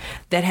me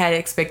that had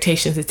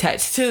expectations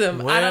attached to them.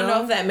 Well, I don't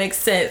know if that makes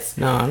sense.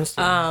 No, I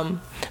understand.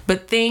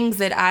 But things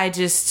that I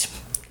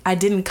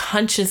didn't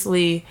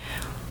consciously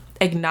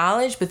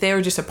acknowledge, but they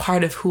were just a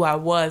part of who I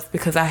was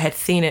because I had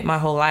seen it my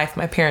whole life.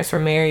 My parents were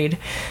married.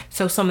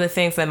 So some of the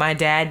things that my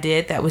dad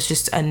did that was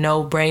just a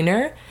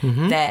no-brainer,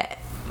 mm-hmm. that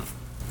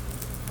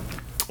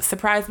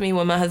surprised me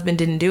when my husband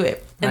didn't do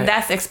it. And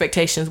that's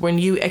expectations, when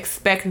you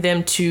expect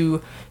them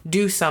to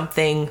do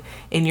something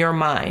in your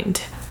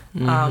mind,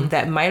 mm-hmm.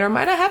 That might or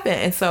might not happen.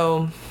 And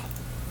so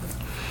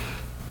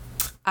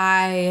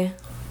I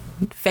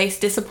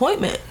faced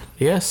disappointment.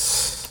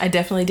 Yes. I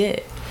definitely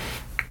did.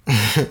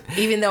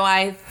 Even though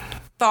I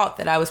thought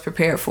that I was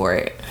prepared for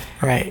it.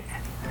 Right.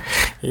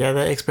 Yeah,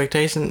 the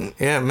expectation.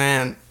 Yeah,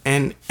 man.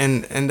 And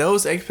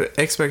those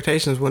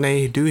expectations, when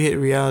they do hit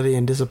reality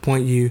and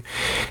disappoint you,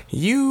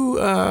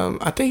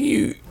 I think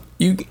you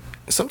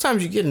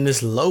sometimes you get in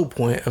this low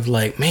point of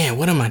like, man,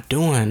 what am I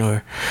doing?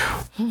 Or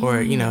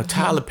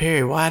Tyler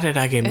Perry, why did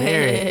I get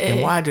married?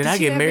 And why did I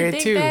get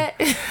married too?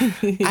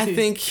 I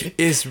think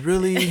it's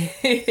really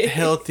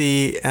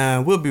healthy.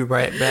 We'll be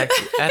right back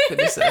after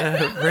this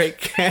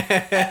break.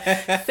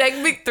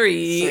 Segment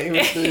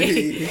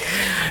 3.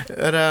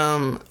 But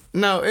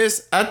no,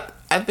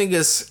 I think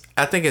it's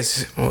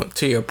well,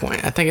 to your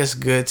point. I think it's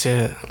good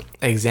to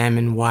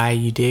examine why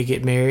you did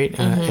get married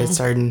mm-hmm. at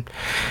certain,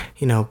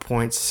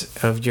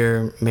 points of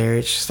your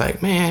marriage. It's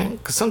like, man,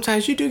 because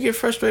sometimes you do get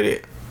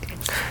frustrated.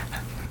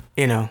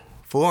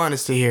 Full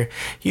honesty here,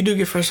 you do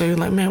get frustrated.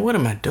 Like, man, what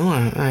am I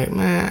doing? Like,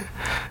 man,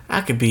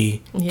 I could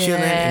be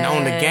chilling and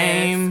on the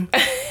game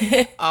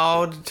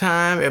all the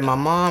time at my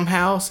mom's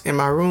house in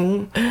my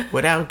room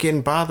without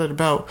getting bothered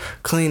about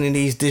cleaning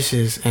these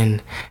dishes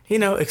and,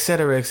 et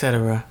cetera, et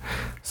cetera.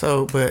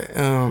 So, but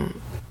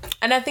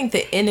and I think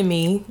the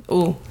enemy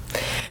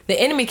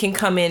can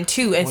come in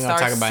too and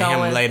start talk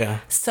about him later.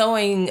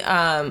 Sowing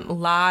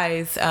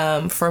lies.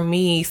 For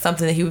me,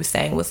 something that he was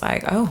saying was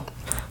like, oh,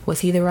 was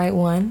he the right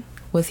one?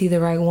 Was he the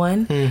right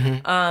one?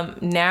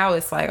 Mm-hmm. Now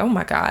it's like, oh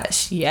my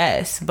gosh,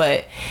 yes.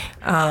 But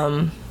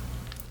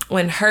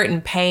when hurt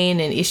and pain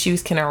and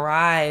issues can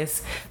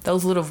arise,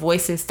 those little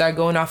voices start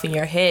going off in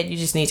your head. You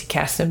just need to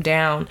cast them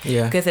down.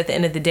 Yeah. Because at the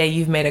end of the day,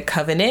 you've made a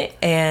covenant,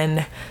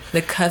 and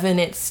the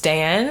covenant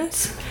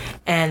stands,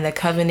 and the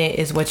covenant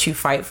is what you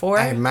fight for.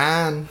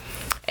 Amen.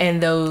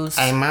 And those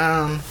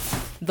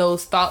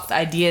thoughts,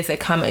 ideas that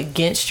come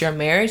against your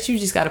marriage, you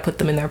just got to put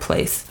them in their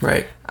place.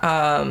 Right.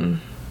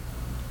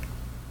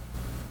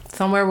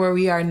 Somewhere where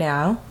we are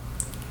now.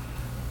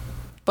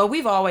 But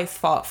we've always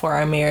fought for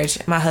our marriage.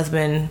 My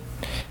husband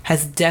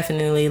has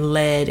definitely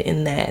led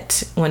in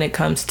that when it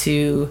comes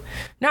to,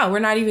 no, we're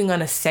not even going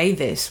to say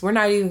this. We're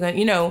not even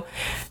going to,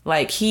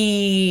 like,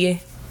 he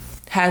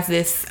has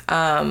this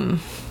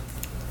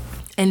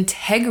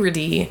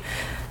integrity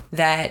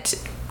that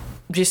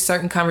just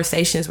certain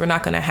conversations, we're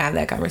not going to have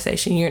that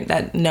conversation.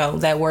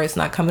 That word's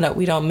not coming up.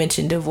 We don't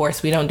mention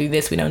divorce. We don't do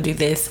this. We don't do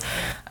this.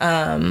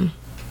 And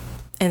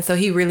so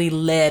he really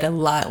led a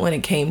lot when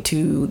it came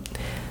to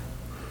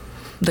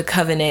the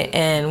covenant,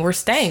 and we're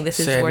staying. This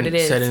is what it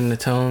is. Setting the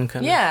tone,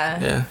 kind of.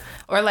 Yeah.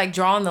 Or like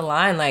drawing the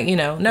line, like, you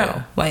know, no,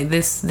 Yeah. like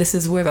this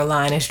is where the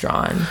line is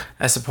drawn.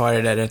 That's a part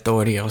of that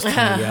authority I was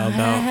telling y'all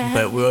about.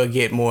 But we'll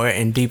get more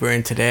and deeper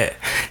into that.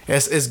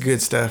 It's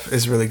good stuff.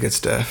 It's really good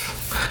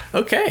stuff.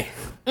 Okay.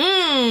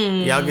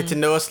 Y'all get to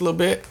know us a little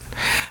bit.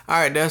 All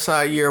right, that's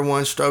our year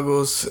one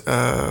struggles.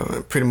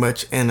 Pretty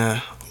much in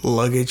a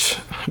luggage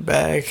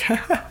bag.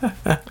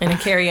 And a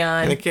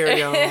carry-on.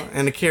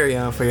 And a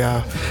carry-on for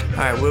y'all. All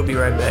right, we'll be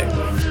right back.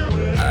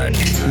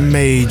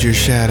 Major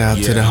shout out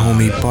to the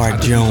homie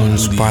Bart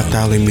Jones,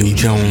 Bartholomew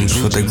Jones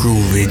for the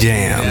groovy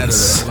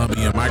jams.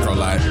 Colombian micro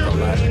life.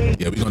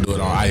 Yeah, we gonna do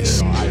it on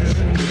ice.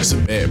 It's a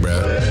bet,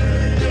 bro.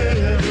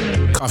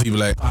 Coffee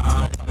black.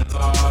 I'm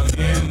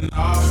logging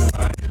off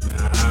right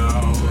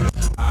now.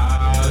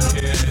 I'll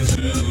catch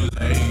you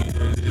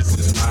later. This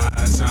is my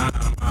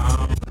time.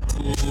 I'm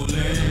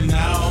cooling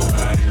out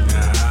right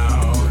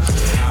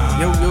now.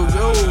 Yo.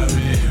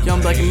 Young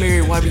Black and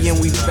Married,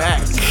 YBN, we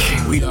back.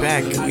 We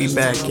back.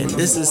 And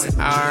this is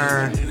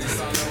our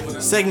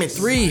segment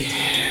 3.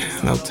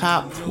 And on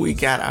top, we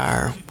got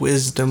our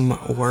wisdom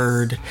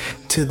word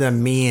to the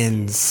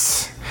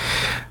men's.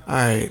 All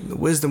right, the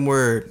wisdom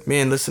word.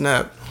 Men, listen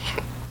up.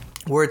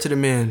 Word to the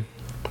men.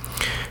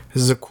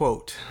 This is a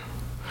quote.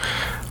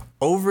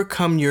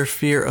 Overcome your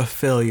fear of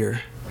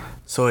failure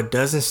so it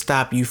doesn't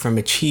stop you from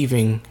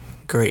achieving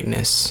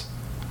greatness.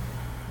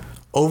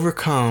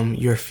 Overcome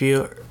your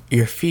fear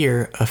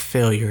of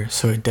failure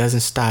so it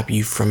doesn't stop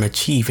you from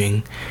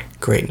achieving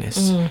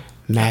greatness.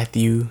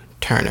 Matthew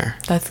Turner.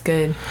 That's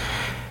good.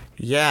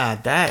 Yeah,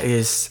 that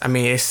is, I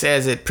mean, it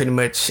says it pretty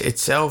much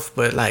itself,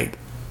 but like,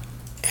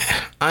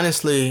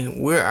 honestly,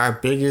 we're our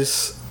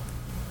biggest,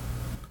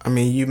 I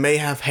mean, you may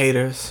have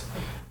haters,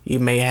 you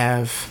may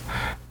have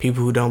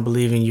people who don't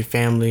believe in your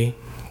family,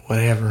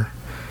 whatever,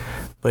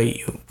 but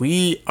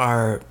we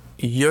are,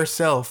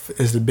 yourself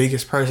is the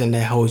biggest person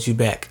that holds you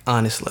back,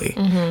 honestly,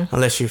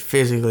 unless you're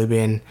physically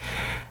being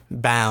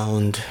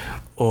bound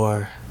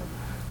or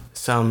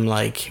some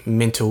like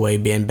mental way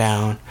being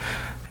bound,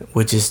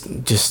 which is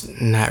just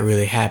not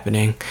really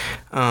happening.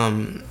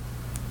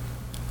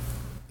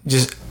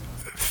 Just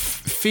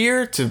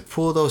fear to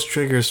pull those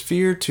triggers,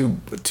 fear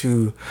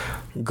to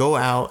go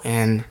out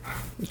and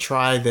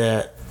try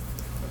that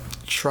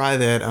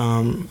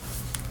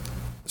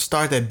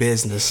start that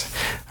business,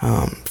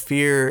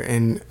 fear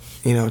and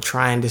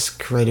trying this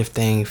creative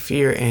thing,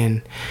 fear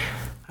and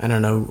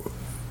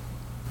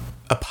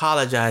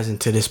apologizing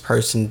to this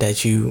person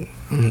that you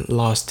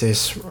lost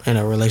this in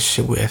a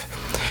relationship with.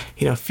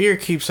 Fear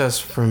keeps us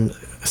from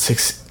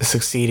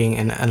succeeding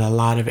in a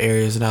lot of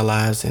areas in our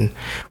lives, and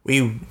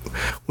we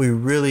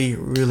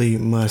really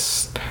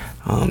must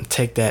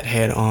take that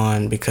head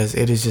on, because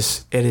it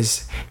is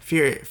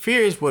fear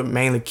is what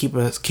mainly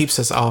keeps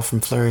us all from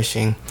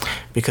flourishing,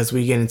 because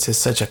we get into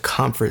such a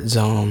comfort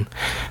zone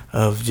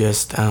of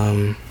just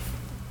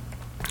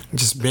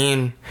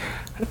being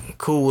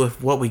cool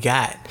with what we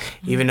got,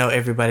 even though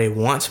everybody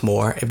wants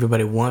more.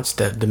 Everybody wants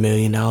the $1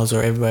 million,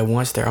 or everybody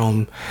wants their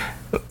own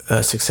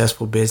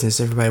successful business.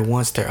 Everybody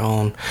wants their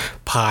own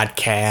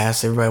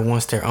podcast. Everybody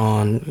wants their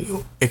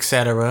own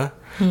etc.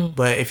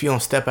 But if you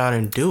don't step out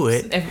and do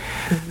it,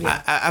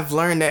 I've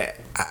learned that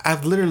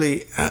I've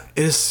literally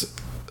it's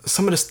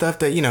some of the stuff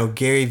that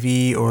Gary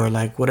Vee or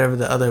like whatever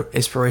the other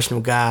inspirational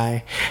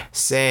guy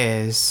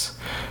says.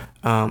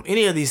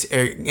 Any of these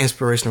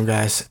inspirational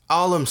guys,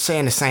 all of them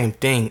saying the same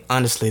thing.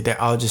 Honestly,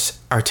 they're all just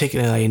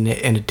articulating it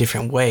in a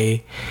different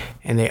way,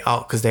 and they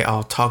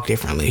all talk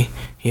differently,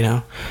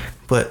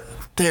 But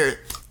they're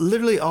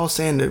literally all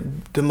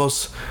saying the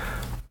most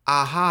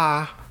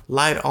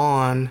light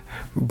on,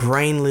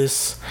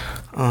 brainless,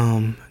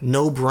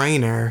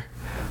 no-brainer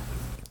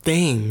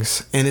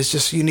things, and it's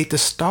just you need to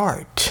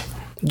start.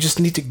 You just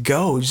need to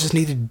go. You just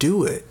need to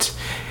do it.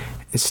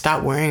 And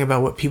stop worrying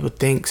about what people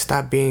think.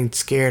 Stop being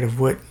scared of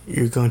what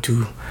you're going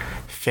to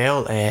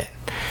fail at.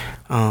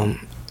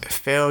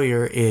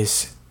 Failure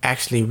is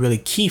actually really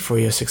key for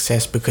your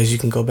success, because you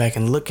can go back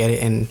and look at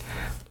it and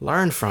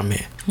learn from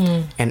it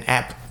and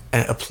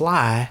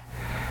apply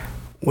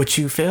what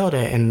you failed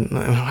at and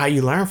how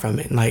you learn from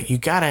it. Like you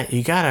gotta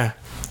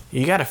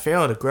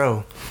fail to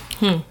grow.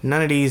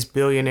 None of these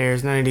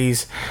billionaires, none of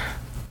these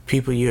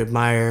people you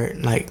admire,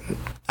 like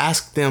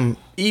ask them,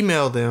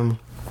 email them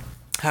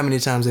how many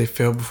times they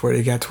failed before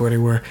they got to where they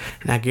were,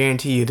 and I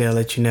guarantee you they'll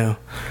let you know.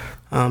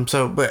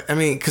 But I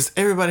mean, because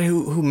everybody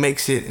who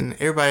makes it and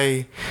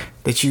everybody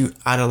that you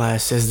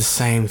idolize says the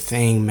same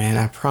thing, man.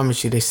 I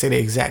promise you, they say the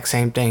exact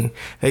same thing.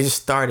 They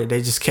just started,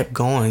 they just kept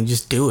going.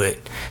 Just do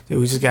it.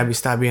 We just gotta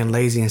stop being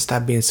lazy and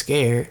stop being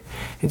scared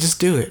and just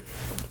do it.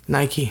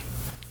 Nike.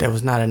 That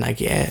was not a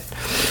Nike ad.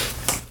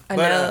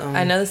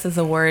 I know this is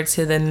a word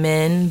to the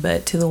men,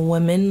 but to the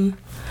women,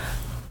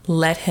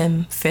 let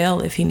him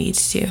fail if he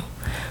needs to,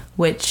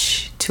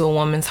 which to a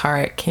woman's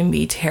heart can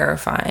be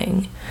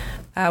terrifying.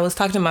 I was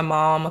talking to my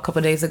mom a couple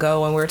of days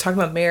ago when we were talking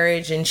about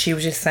marriage, and she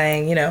was just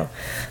saying,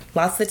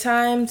 lots of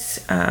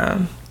times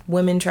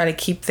women try to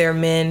keep their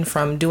men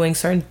from doing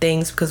certain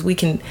things because we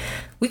can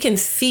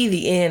see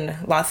the end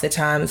lots of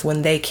times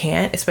when they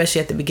can't,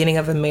 especially at the beginning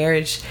of a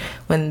marriage,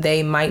 when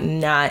they might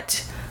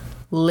not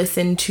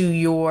listen to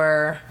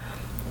your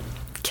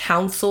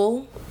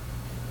counsel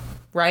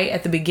right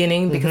at the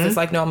beginning, because it's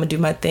like, no, I'm gonna do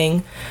my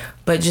thing.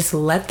 But just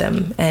let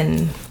them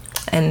and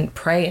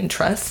pray and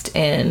trust,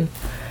 and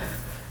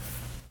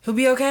he'll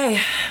be okay.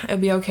 It'll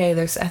be okay.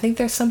 I think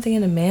there's something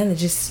in a man that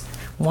just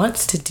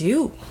wants to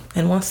do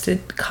and wants to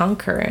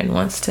conquer and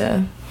wants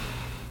to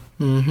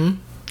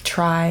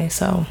try.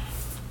 So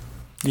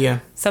yeah,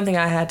 something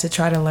I had to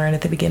try to learn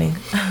at the beginning.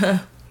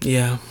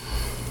 Yeah,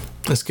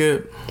 that's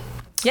good.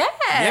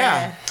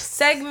 Yeah.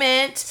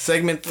 Segment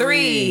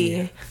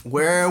 3.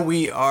 Where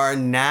we are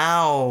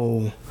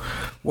now.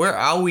 Where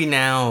are we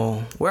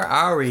now? Where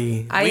are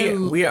we?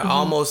 We are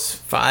almost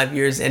 5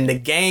 years in the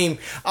game.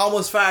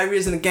 Almost 5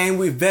 years in the game.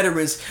 We're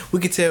veterans. We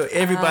can tell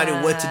everybody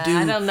what to do.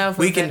 I don't know if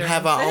we we're can veterans.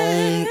 have our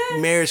own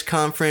marriage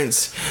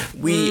conference.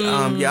 We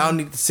y'all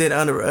need to sit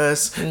under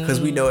us because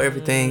we know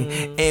everything,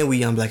 and we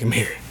young, black, and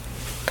married.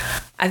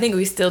 I think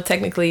we still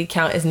technically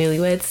count as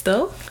newlyweds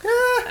still.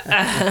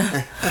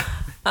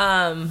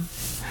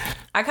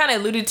 I kind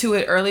of alluded to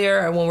it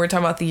earlier when we were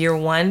talking about the year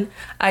 1.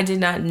 I did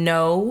not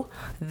know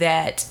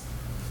that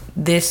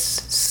this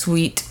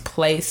sweet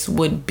place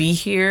would be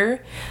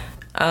here,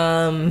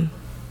 because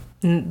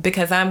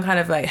I'm kind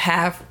of like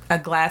half a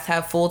glass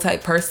half full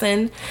type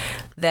person,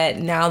 that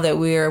now that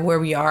we're where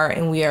we are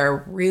and we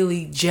are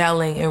really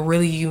gelling and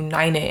really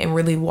united and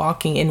really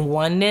walking in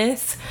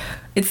oneness,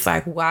 it's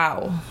like,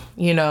 wow,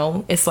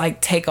 it's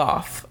like take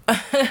off.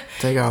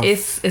 Take off.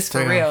 It's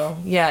for real.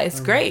 Yeah,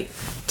 it's great.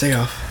 Take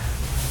off.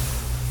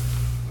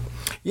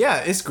 Yeah,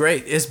 it's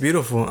great. It's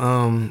beautiful.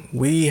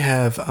 We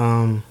have,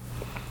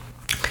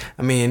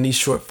 in these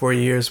short 4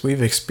 years,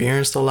 we've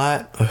experienced a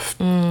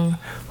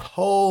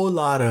whole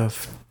lot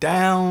of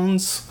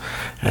downs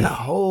and a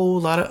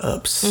whole lot of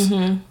ups,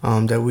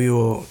 that we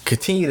will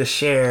continue to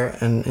share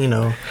and,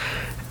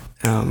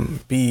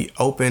 be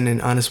open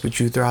and honest with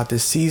you throughout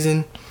this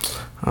season,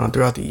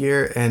 throughout the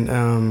year.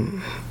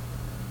 And,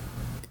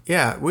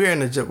 yeah, we're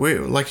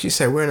like you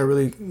said, we're in a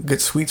really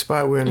good sweet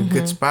spot. We're in a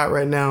good spot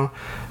right now.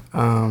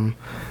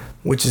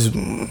 Which is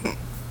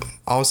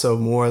also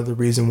more of the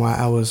reason why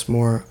I was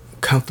more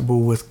comfortable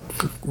with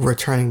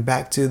returning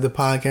back to the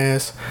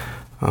podcast,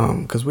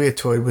 because we had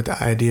toyed with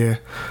the idea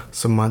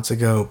some months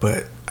ago,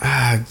 but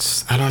I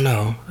don't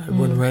know. I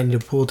wasn't ready to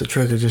pull the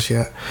trigger just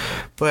yet.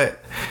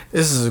 But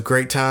this is a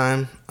great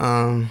time,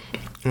 and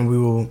we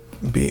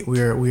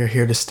are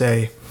here to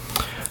stay.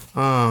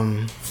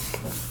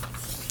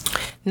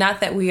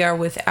 Not that we are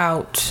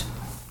without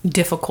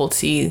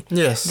difficulty.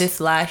 Yes. This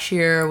last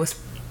year was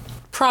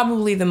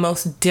probably the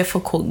most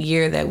difficult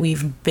year that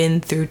we've been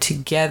through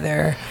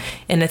together,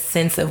 in a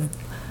sense of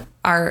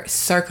our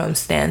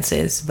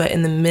circumstances. But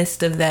in the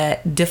midst of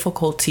that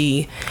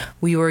difficulty,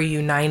 we were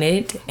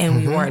united and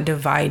we weren't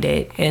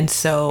divided. And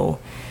so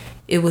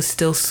it was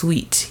still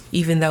sweet,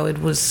 even though it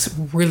was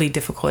really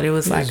difficult. It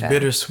was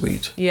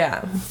bittersweet.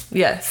 Yeah.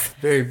 Yes.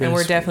 Very bittersweet. And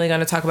we're definitely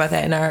going to talk about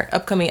that in our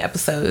upcoming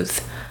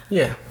episodes.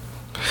 Yeah.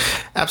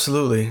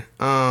 Absolutely.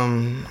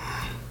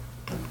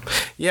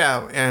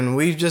 Yeah, and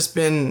we've just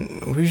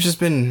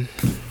been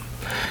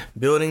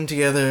building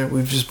together.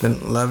 We've just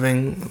been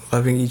loving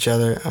each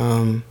other.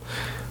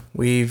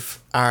 We've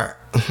kind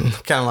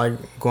of like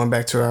going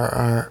back to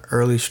our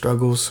early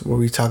struggles, where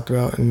we talked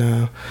about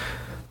in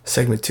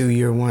segment 2,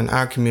 year 1.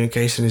 Our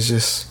communication is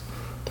just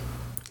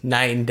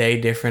night and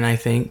day different. I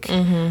think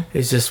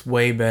it's just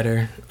way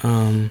better.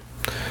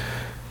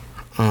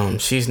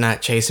 She's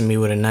not chasing me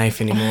with a knife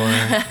anymore.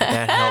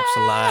 That helps a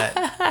lot.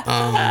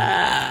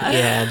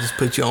 Yeah, I just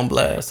put you on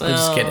blast. I'm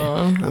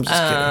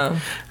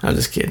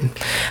just kidding.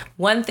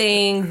 One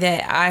thing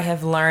that I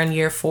have learned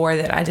year 4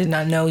 that I did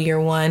not know year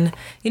 1,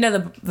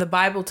 the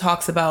Bible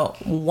talks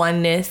about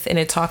oneness, and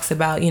it talks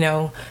about,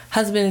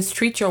 husbands,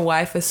 treat your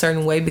wife a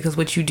certain way because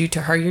what you do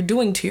to her, you're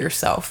doing to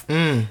yourself.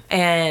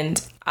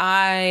 And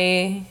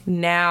I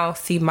now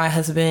see my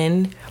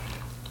husband,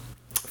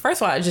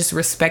 first of all, I just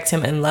respect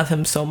him and love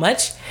him so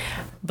much.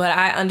 But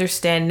I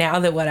understand now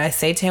that what I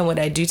say to him, what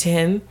I do to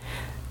him,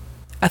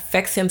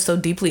 affects him so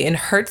deeply and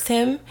hurts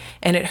him,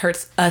 and it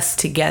hurts us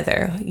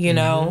together,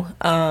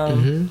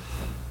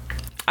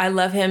 I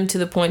love him to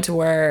the point to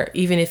where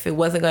even if it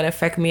wasn't going to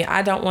affect me,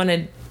 I don't want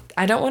to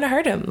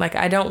hurt him. Like,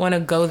 I don't want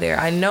to go there.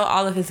 I know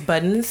all of his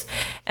buttons,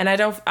 and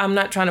I'm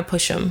not trying to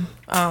push him.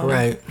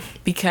 Right.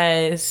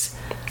 Because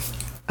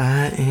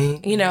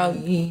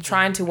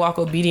trying to walk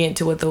obedient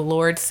to what the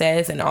Lord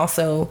says, and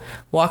also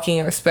walking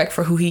in respect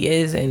for who he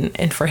is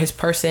and for his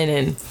person.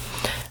 And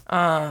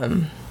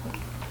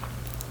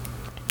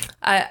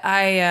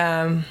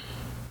I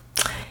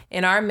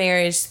in our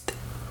marriage,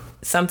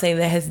 something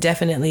that has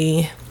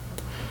definitely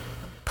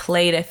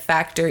played a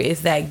factor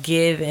is that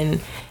give and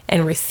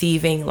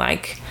receiving,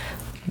 like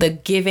the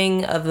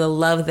giving of the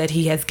love that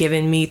he has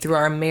given me through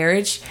our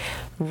marriage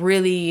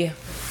really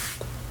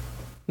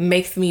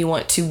makes me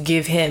want to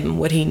give him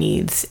what he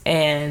needs.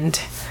 And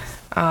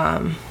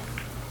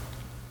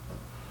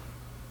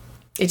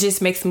it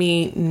just makes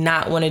me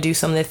not want to do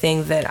some of the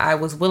things that I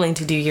was willing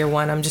to do year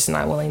one. I'm just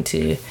not willing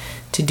to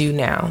do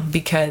now,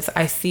 because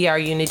I see our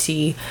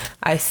unity.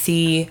 I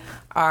see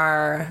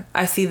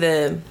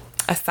the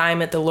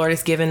assignment the Lord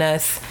has given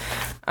us.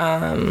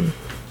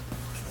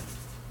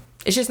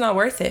 It's just not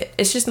worth it.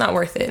 It's just not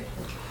worth it.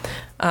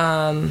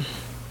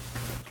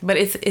 But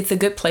it's a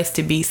good place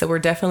to be. So we're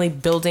definitely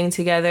building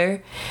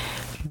together.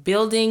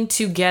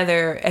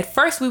 At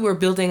first we were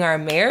building our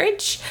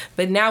marriage,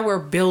 but now we're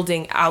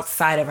building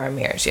outside of our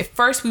marriage. At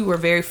first we were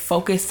very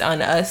focused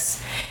on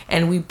us,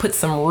 and we put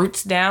some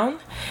roots down,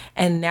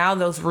 and now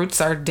those roots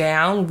are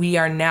down. We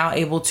are now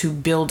able to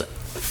build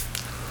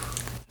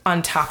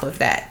on top of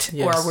that.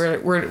 Yes. Or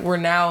we're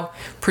now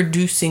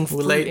producing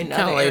fruit in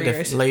other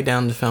areas. Lay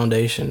down the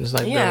foundation. It's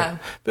like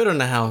building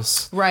the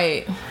house.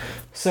 Right.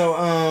 So,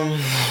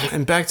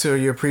 and back to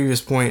your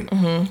previous point,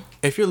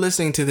 if you're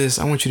listening to this,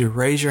 I want you to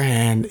raise your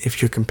hand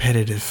if you're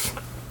competitive.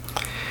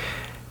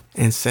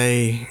 And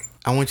I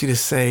want you to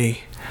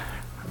say,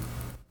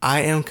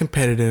 I am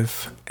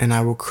competitive and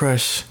I will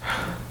crush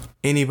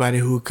anybody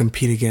who would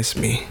compete against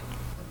me.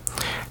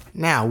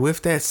 Now,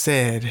 with that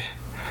said,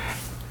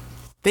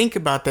 think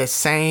about that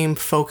same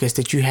focus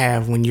that you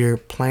have when you're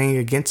playing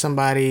against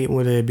somebody,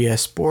 whether it be a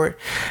sport,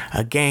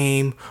 a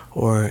game,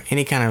 or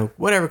any kind of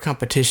whatever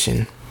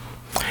competition.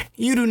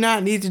 You do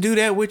not need to do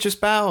that with your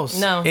spouse.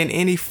 No. In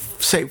any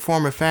shape,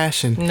 form, or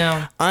fashion.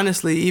 No.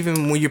 Honestly,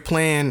 even when you're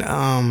playing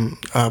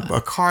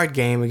a card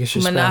game against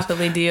your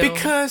Monopoly spouse. deal.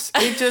 Because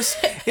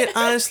it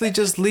honestly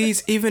just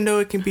leads, even though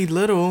it can be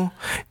little,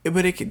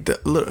 but it can,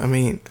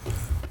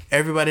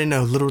 everybody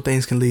knows little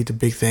things can lead to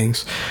big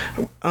things.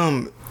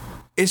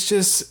 It's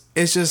just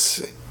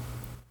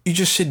you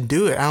just should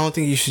do it. I don't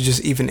think you should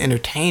just even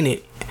entertain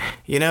it,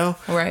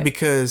 Right.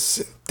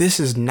 Because this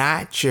is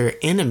not your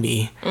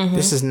enemy.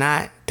 This is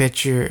not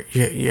that your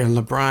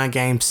LeBron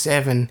Game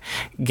 7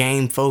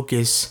 game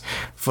focus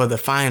for the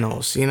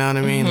finals. You know what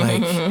I mean?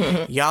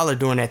 Like, y'all are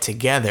doing that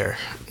together.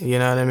 You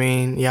know what I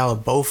mean? Y'all are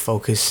both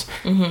focused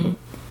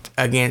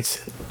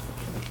against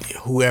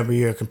whoever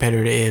your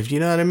competitor is. You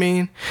know what I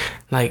mean?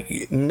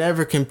 Like,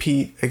 never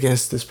compete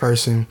against this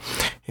person.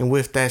 And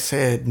with that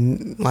said,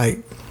 like,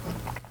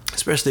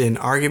 especially in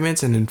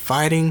arguments and in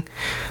fighting,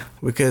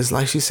 because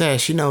like she said,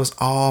 she knows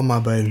all my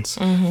buttons.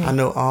 I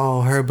know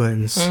all her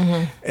buttons.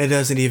 It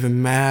doesn't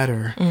even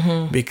matter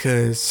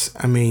because,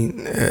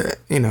 looking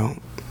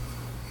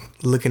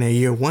at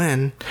year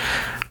one,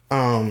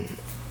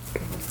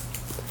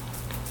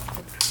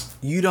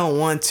 you don't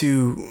want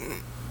to,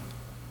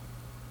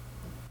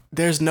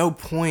 there's no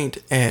point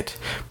at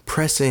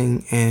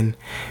pressing and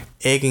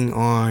egging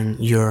on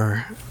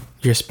your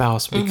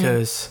spouse,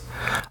 because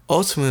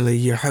ultimately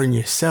you're hurting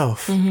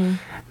yourself.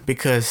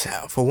 Because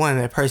for one,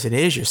 that person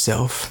is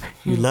yourself.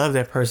 You love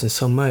that person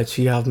so much.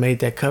 Y'all have made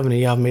that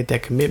covenant. Y'all have made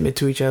that commitment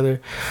to each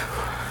other.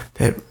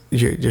 That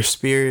your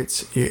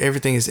spirits,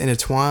 everything is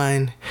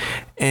intertwined,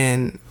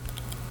 and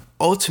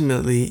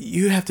ultimately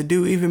you have to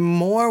do even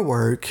more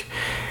work.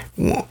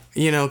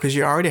 Because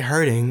you're already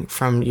hurting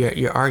from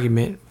your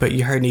argument, but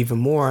you're hurting even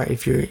more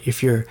if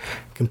you're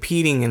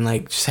competing and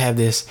like just have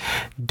this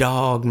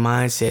dog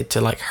mindset to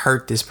like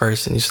hurt this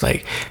person. It's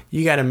like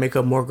you got to make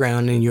up more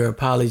ground in your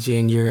apology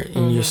and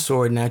your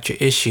sorting out your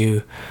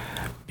issue,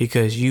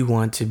 because you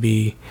want to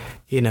be,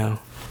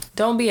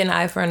 Don't be an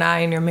eye for an eye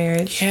in your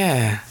marriage.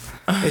 Yeah,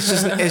 it's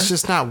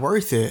just not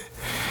worth it.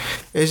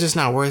 It's just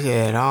not worth it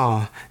at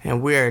all,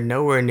 and we're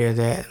nowhere near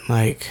that.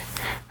 Like,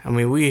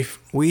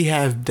 we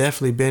have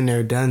definitely been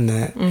there, done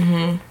that,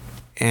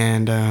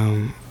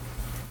 and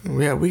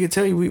we can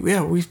tell you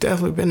we've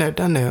definitely been there,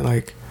 done that.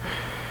 Like,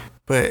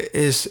 but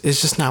it's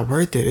just not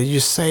worth it. You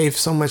save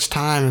so much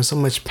time and so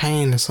much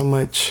pain and so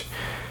much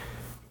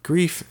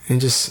grief,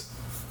 and just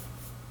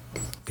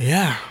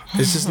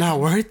it's just not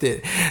worth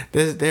it.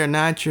 They're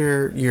not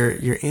your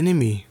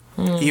enemy.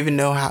 Even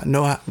though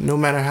no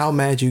matter how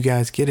mad you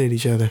guys get at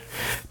each other,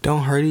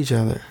 don't hurt each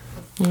other.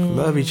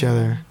 Love each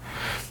other.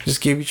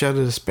 Just give each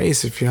other the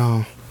space. If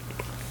you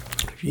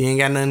ain't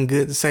got nothing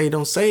good to say,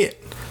 don't say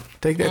it.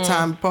 Take that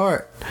time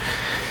apart.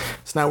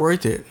 It's not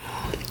worth it.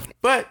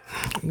 But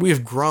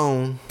we've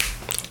grown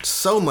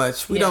so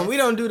much. We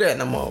don't do that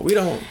no more. We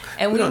don't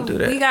do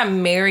that. We got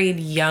married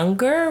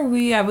younger.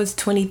 I was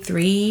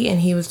 23 and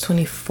he was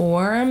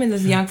 24. I mean,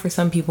 that's young for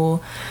some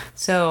people.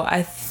 So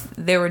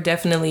there were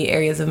definitely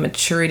areas of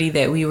maturity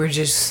that we were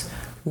just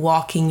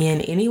walking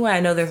in anyway. I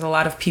know there's a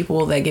lot of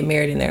people that get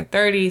married in their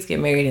 30s, get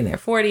married in their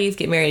 40s,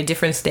 get married at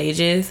different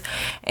stages,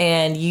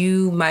 and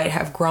you might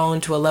have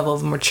grown to a level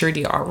of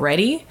maturity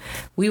already.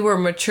 We were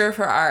mature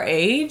for our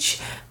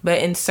age,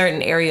 but in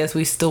certain areas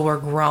we still were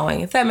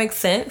growing, if that makes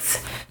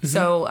sense.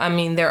 So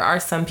there are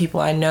some people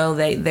I know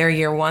that their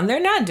year one, they're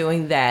not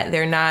doing that.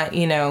 They're not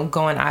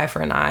going eye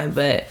for an eye,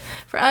 but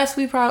for us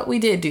we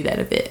did do that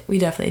a bit. We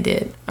definitely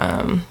did.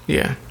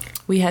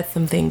 We had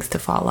some things to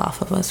fall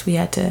off of us. We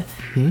had to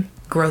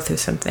grow through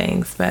some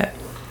things, but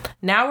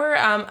now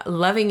we're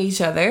loving each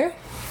other.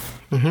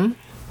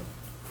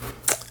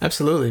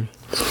 Absolutely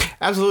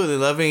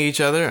loving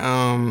each other.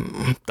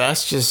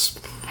 That's just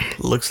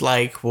looks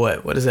like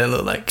what? What does that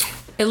look like?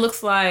 It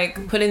looks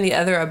like putting the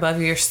other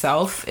above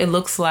yourself. It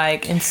looks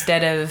like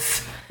instead of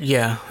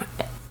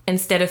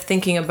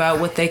thinking about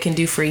what they can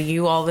do for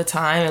you all the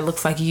time, it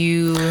looks like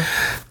you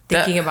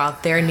thinking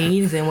about their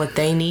needs and what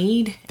they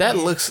need. That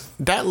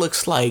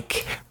looks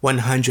like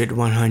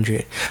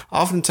 100-100.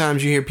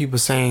 Oftentimes you hear people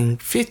saying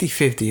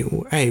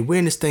 50-50. Hey, we're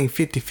in this thing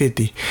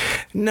 50-50.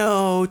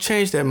 No,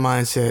 change that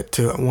mindset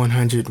to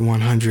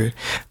 100-100.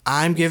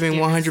 I'm giving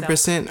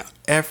 100%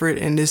 effort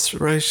in this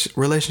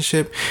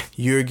relationship.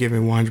 You're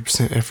giving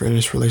 100% effort in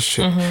this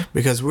relationship,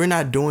 because we're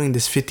not doing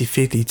this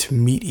 50-50 to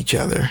meet each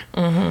other.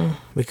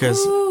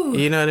 Because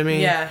you know what I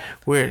mean? Yeah.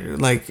 We're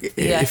like,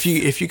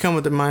 if you come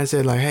with the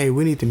mindset like, hey,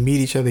 we need to meet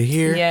each other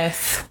here,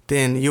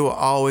 then you will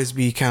always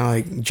be kind of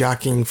like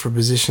jockeying for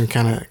position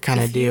kind of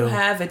deal. If you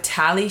have a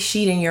tally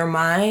sheet in your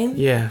mind,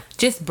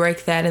 just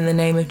break that in the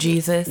name of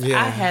Jesus.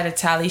 I had a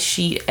tally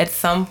sheet at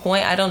some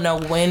point. I don't know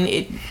when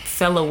it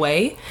fell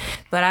away,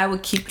 but I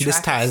would keep track. This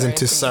ties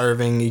into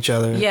serving each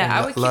other. Yeah,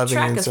 I would keep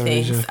track of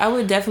things. I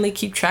would definitely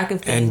keep track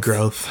of things. And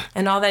growth.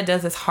 And all that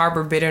does is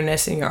harbor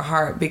bitterness in your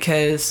heart,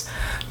 because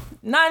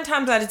 9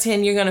 times out of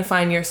 10, you're going to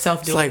find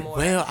yourself doing more.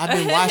 Well, I've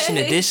been washing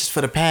the dishes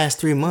for the past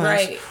 3 months.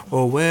 Right.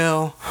 Or,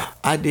 well,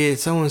 I did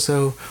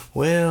so-and-so.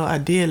 Well, I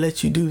did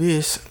let you do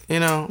this, you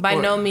know. By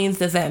no means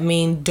does that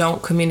mean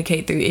don't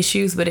communicate through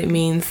issues, but it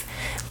means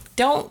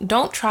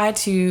don't try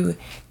to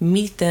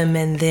meet them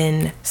and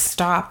then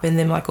stop and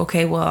then like,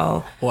 okay,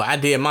 well, I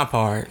did my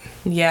part.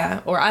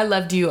 Yeah. Or I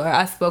loved you, or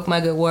I spoke my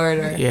good word,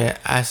 or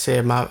I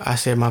said my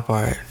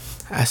part.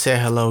 I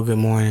said hello, good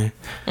morning.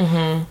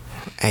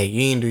 Hey, you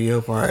didn't do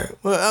your part.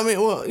 Well, I mean,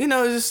 you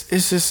know, it's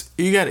just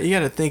you got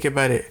to think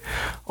about it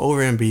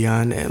over and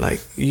beyond that. Like,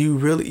 you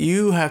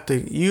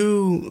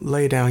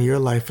lay down your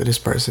life for this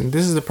person.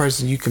 This is the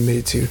person you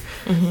committed to.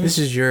 This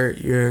is your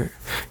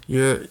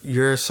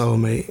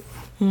soulmate,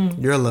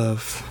 your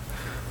love,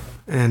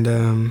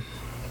 and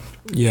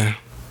yes,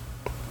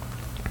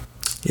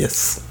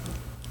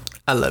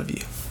 I love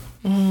you.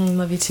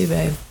 Love you too,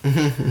 babe.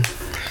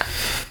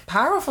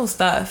 Powerful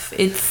stuff.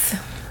 It's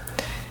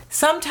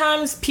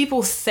sometimes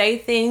people say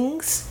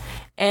things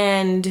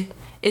and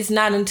it's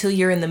not until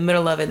you're in the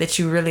middle of it that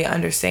you really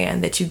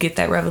understand, that you get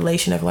that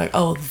revelation of like,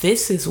 oh,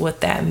 this is what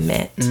that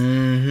meant.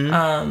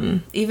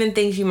 Even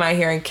things you might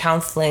hear in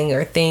counseling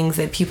or things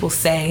that people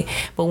say,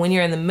 but when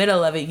you're in the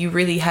middle of it, you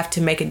really have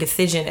to make a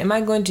decision. Am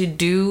I going to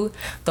do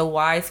the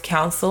wise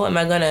counsel? Am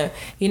I going to,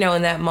 you know,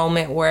 in that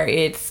moment where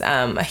it's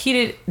a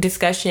heated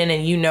discussion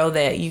and you know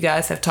that you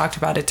guys have talked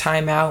about a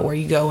timeout where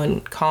you go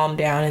and calm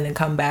down and then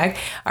come back,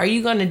 are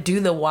you going to do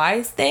the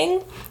wise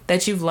thing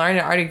that you've learned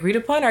and already agreed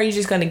upon, or are you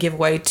just going to give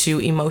way to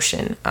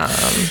emotion?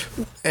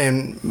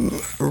 And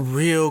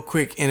real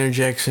quick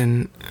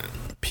interjection,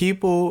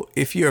 people,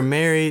 if you're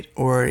married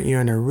or you're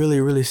in a really,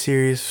 really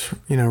serious,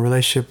 you know,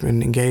 relationship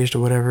and engaged or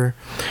whatever,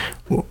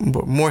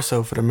 but more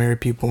so for the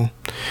married people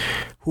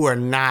who are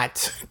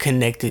not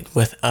connected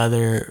with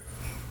other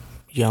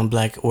young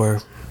black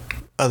or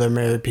other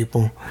married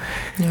people,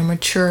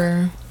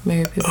 Mature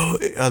married people.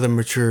 Other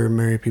mature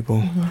married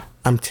people.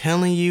 I'm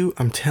telling you,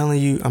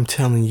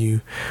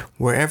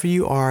 wherever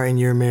you are in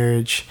your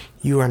marriage,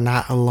 you are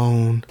not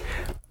alone.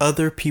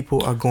 Other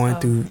people are going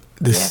through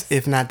this,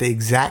 if not the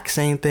exact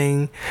same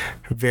thing,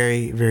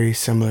 very, very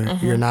similar.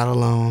 You're not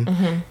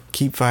alone.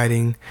 Keep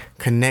fighting.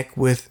 Connect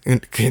with,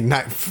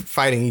 not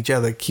fighting each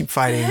other. Keep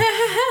fighting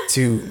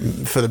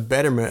for the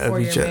betterment of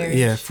each other.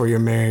 Yeah, for your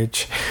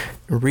marriage.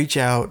 Reach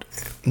out.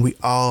 We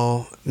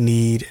all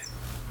need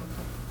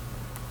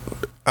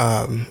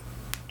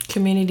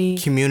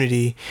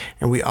community,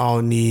 and we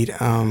all need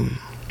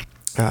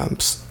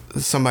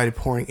somebody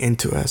pouring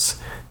into us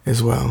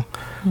as well.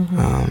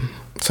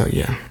 So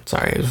yeah,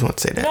 sorry, I just want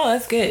to say that. No,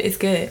 that's good. It's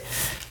good.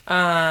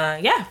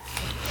 Yeah,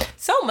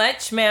 so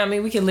much, man. I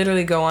mean, we could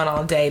literally go on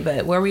all day,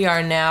 but where we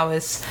are now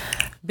is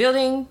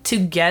building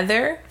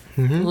together,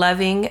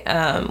 loving,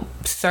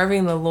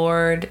 serving the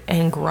Lord,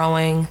 and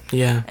growing.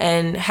 Yeah,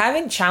 and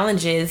having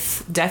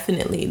challenges.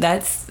 Definitely,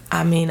 that's.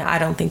 I mean, I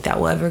don't think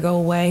that will ever go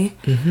away.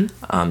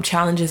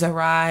 Challenges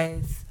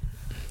arise.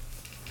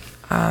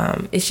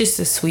 It's just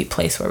a sweet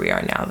place where we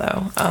are now,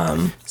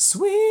 though.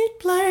 Sweet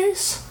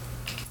place.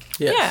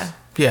 Yes. Yeah.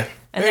 Yeah.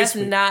 And that's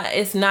sweet.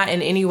 It's not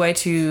in any way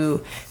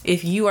to,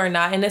 if you are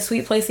not in a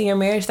sweet place in your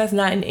marriage, that's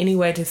not in any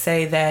way to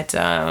say that,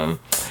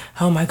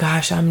 oh my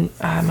gosh,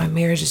 my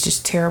marriage is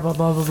just terrible,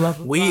 blah, blah, blah,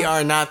 blah. We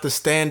are not the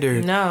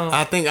standard. No.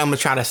 I think I'm going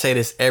to try to say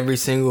this every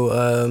single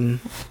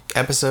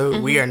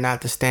episode. We are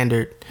not the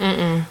standard.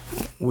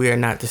 We are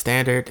not the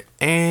standard.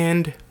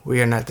 And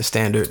we are not the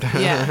standard.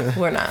 Yeah,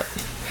 we're not.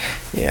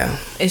 Yeah.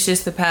 It's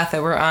just the path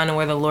that we're on and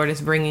where the Lord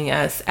is bringing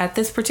us at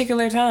this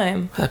particular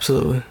time.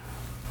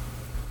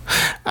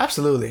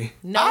 Absolutely.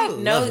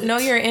 Know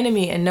your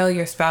enemy and know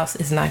your spouse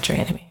is not your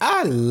enemy.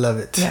 I love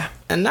it. Yeah.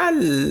 And I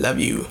love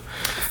you.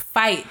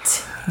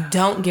 Fight.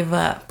 Don't give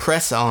up.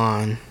 Press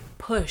on.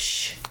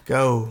 Push.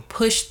 Go.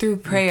 Push through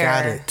prayer. You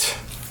got it.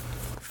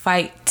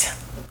 Fight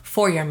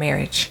for your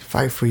marriage.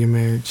 Fight for your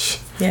marriage.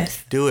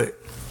 Yes. Do it.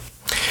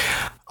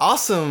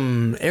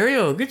 Awesome.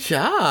 Ariel, good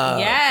job.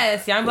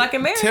 Yes, Young Black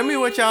and Married. Tell me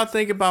what y'all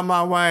think about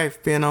my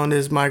wife being on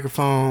this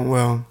microphone.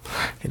 Well,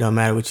 it don't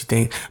matter what you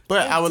think,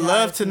 but I would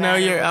love to know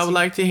I would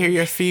like to hear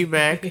your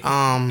feedback. You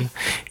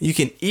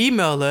can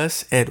email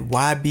us at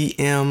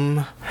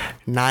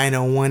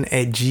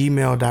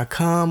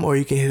ybm901@gmail.com, or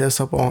you can hit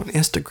us up on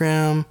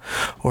Instagram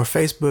or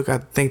Facebook. I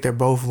think they're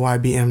both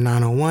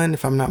ybm901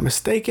 if I'm not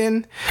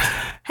mistaken.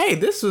 Hey,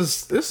 this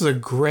is a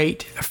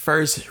great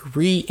first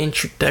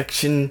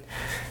reintroduction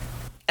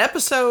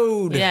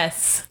episode.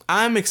 Yes.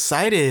 I'm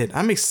excited.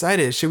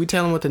 Should we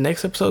tell them what the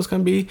next episode is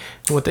going to be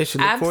and what they should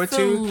look forward to?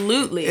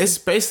 Absolutely. It's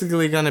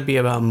basically going to be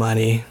about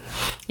money.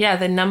 Yeah,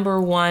 the number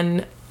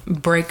one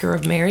breaker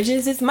of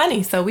marriages is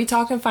money. So we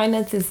talking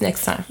finances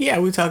next time. Yeah,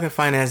 we're talking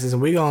finances,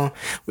 and we're gonna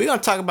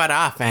talk about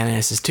our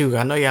finances too.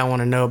 I know y'all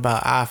want to know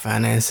about our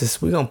finances.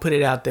 We're gonna put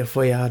it out there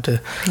for y'all to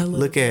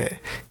look at.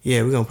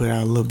 Yeah, we're gonna put it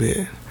out a little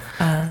bit.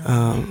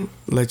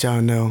 Let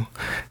y'all know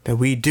that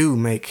we do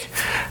make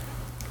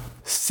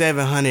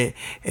 700,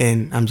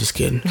 and I'm just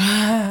kidding. But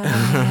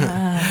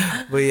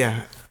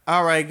yeah.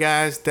 All right,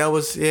 guys, that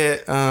was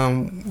it.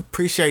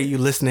 Appreciate you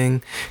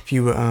listening. If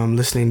you were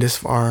listening this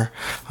far,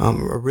 I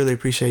really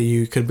appreciate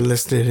you. Could be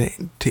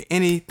listening to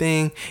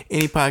anything,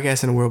 any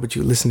podcast in the world, but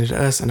you listening to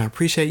us, and I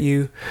appreciate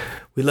you.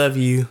 We love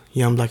you.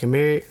 Young Black and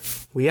Married.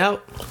 We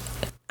out.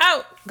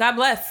 Out. God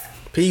bless.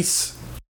 Peace.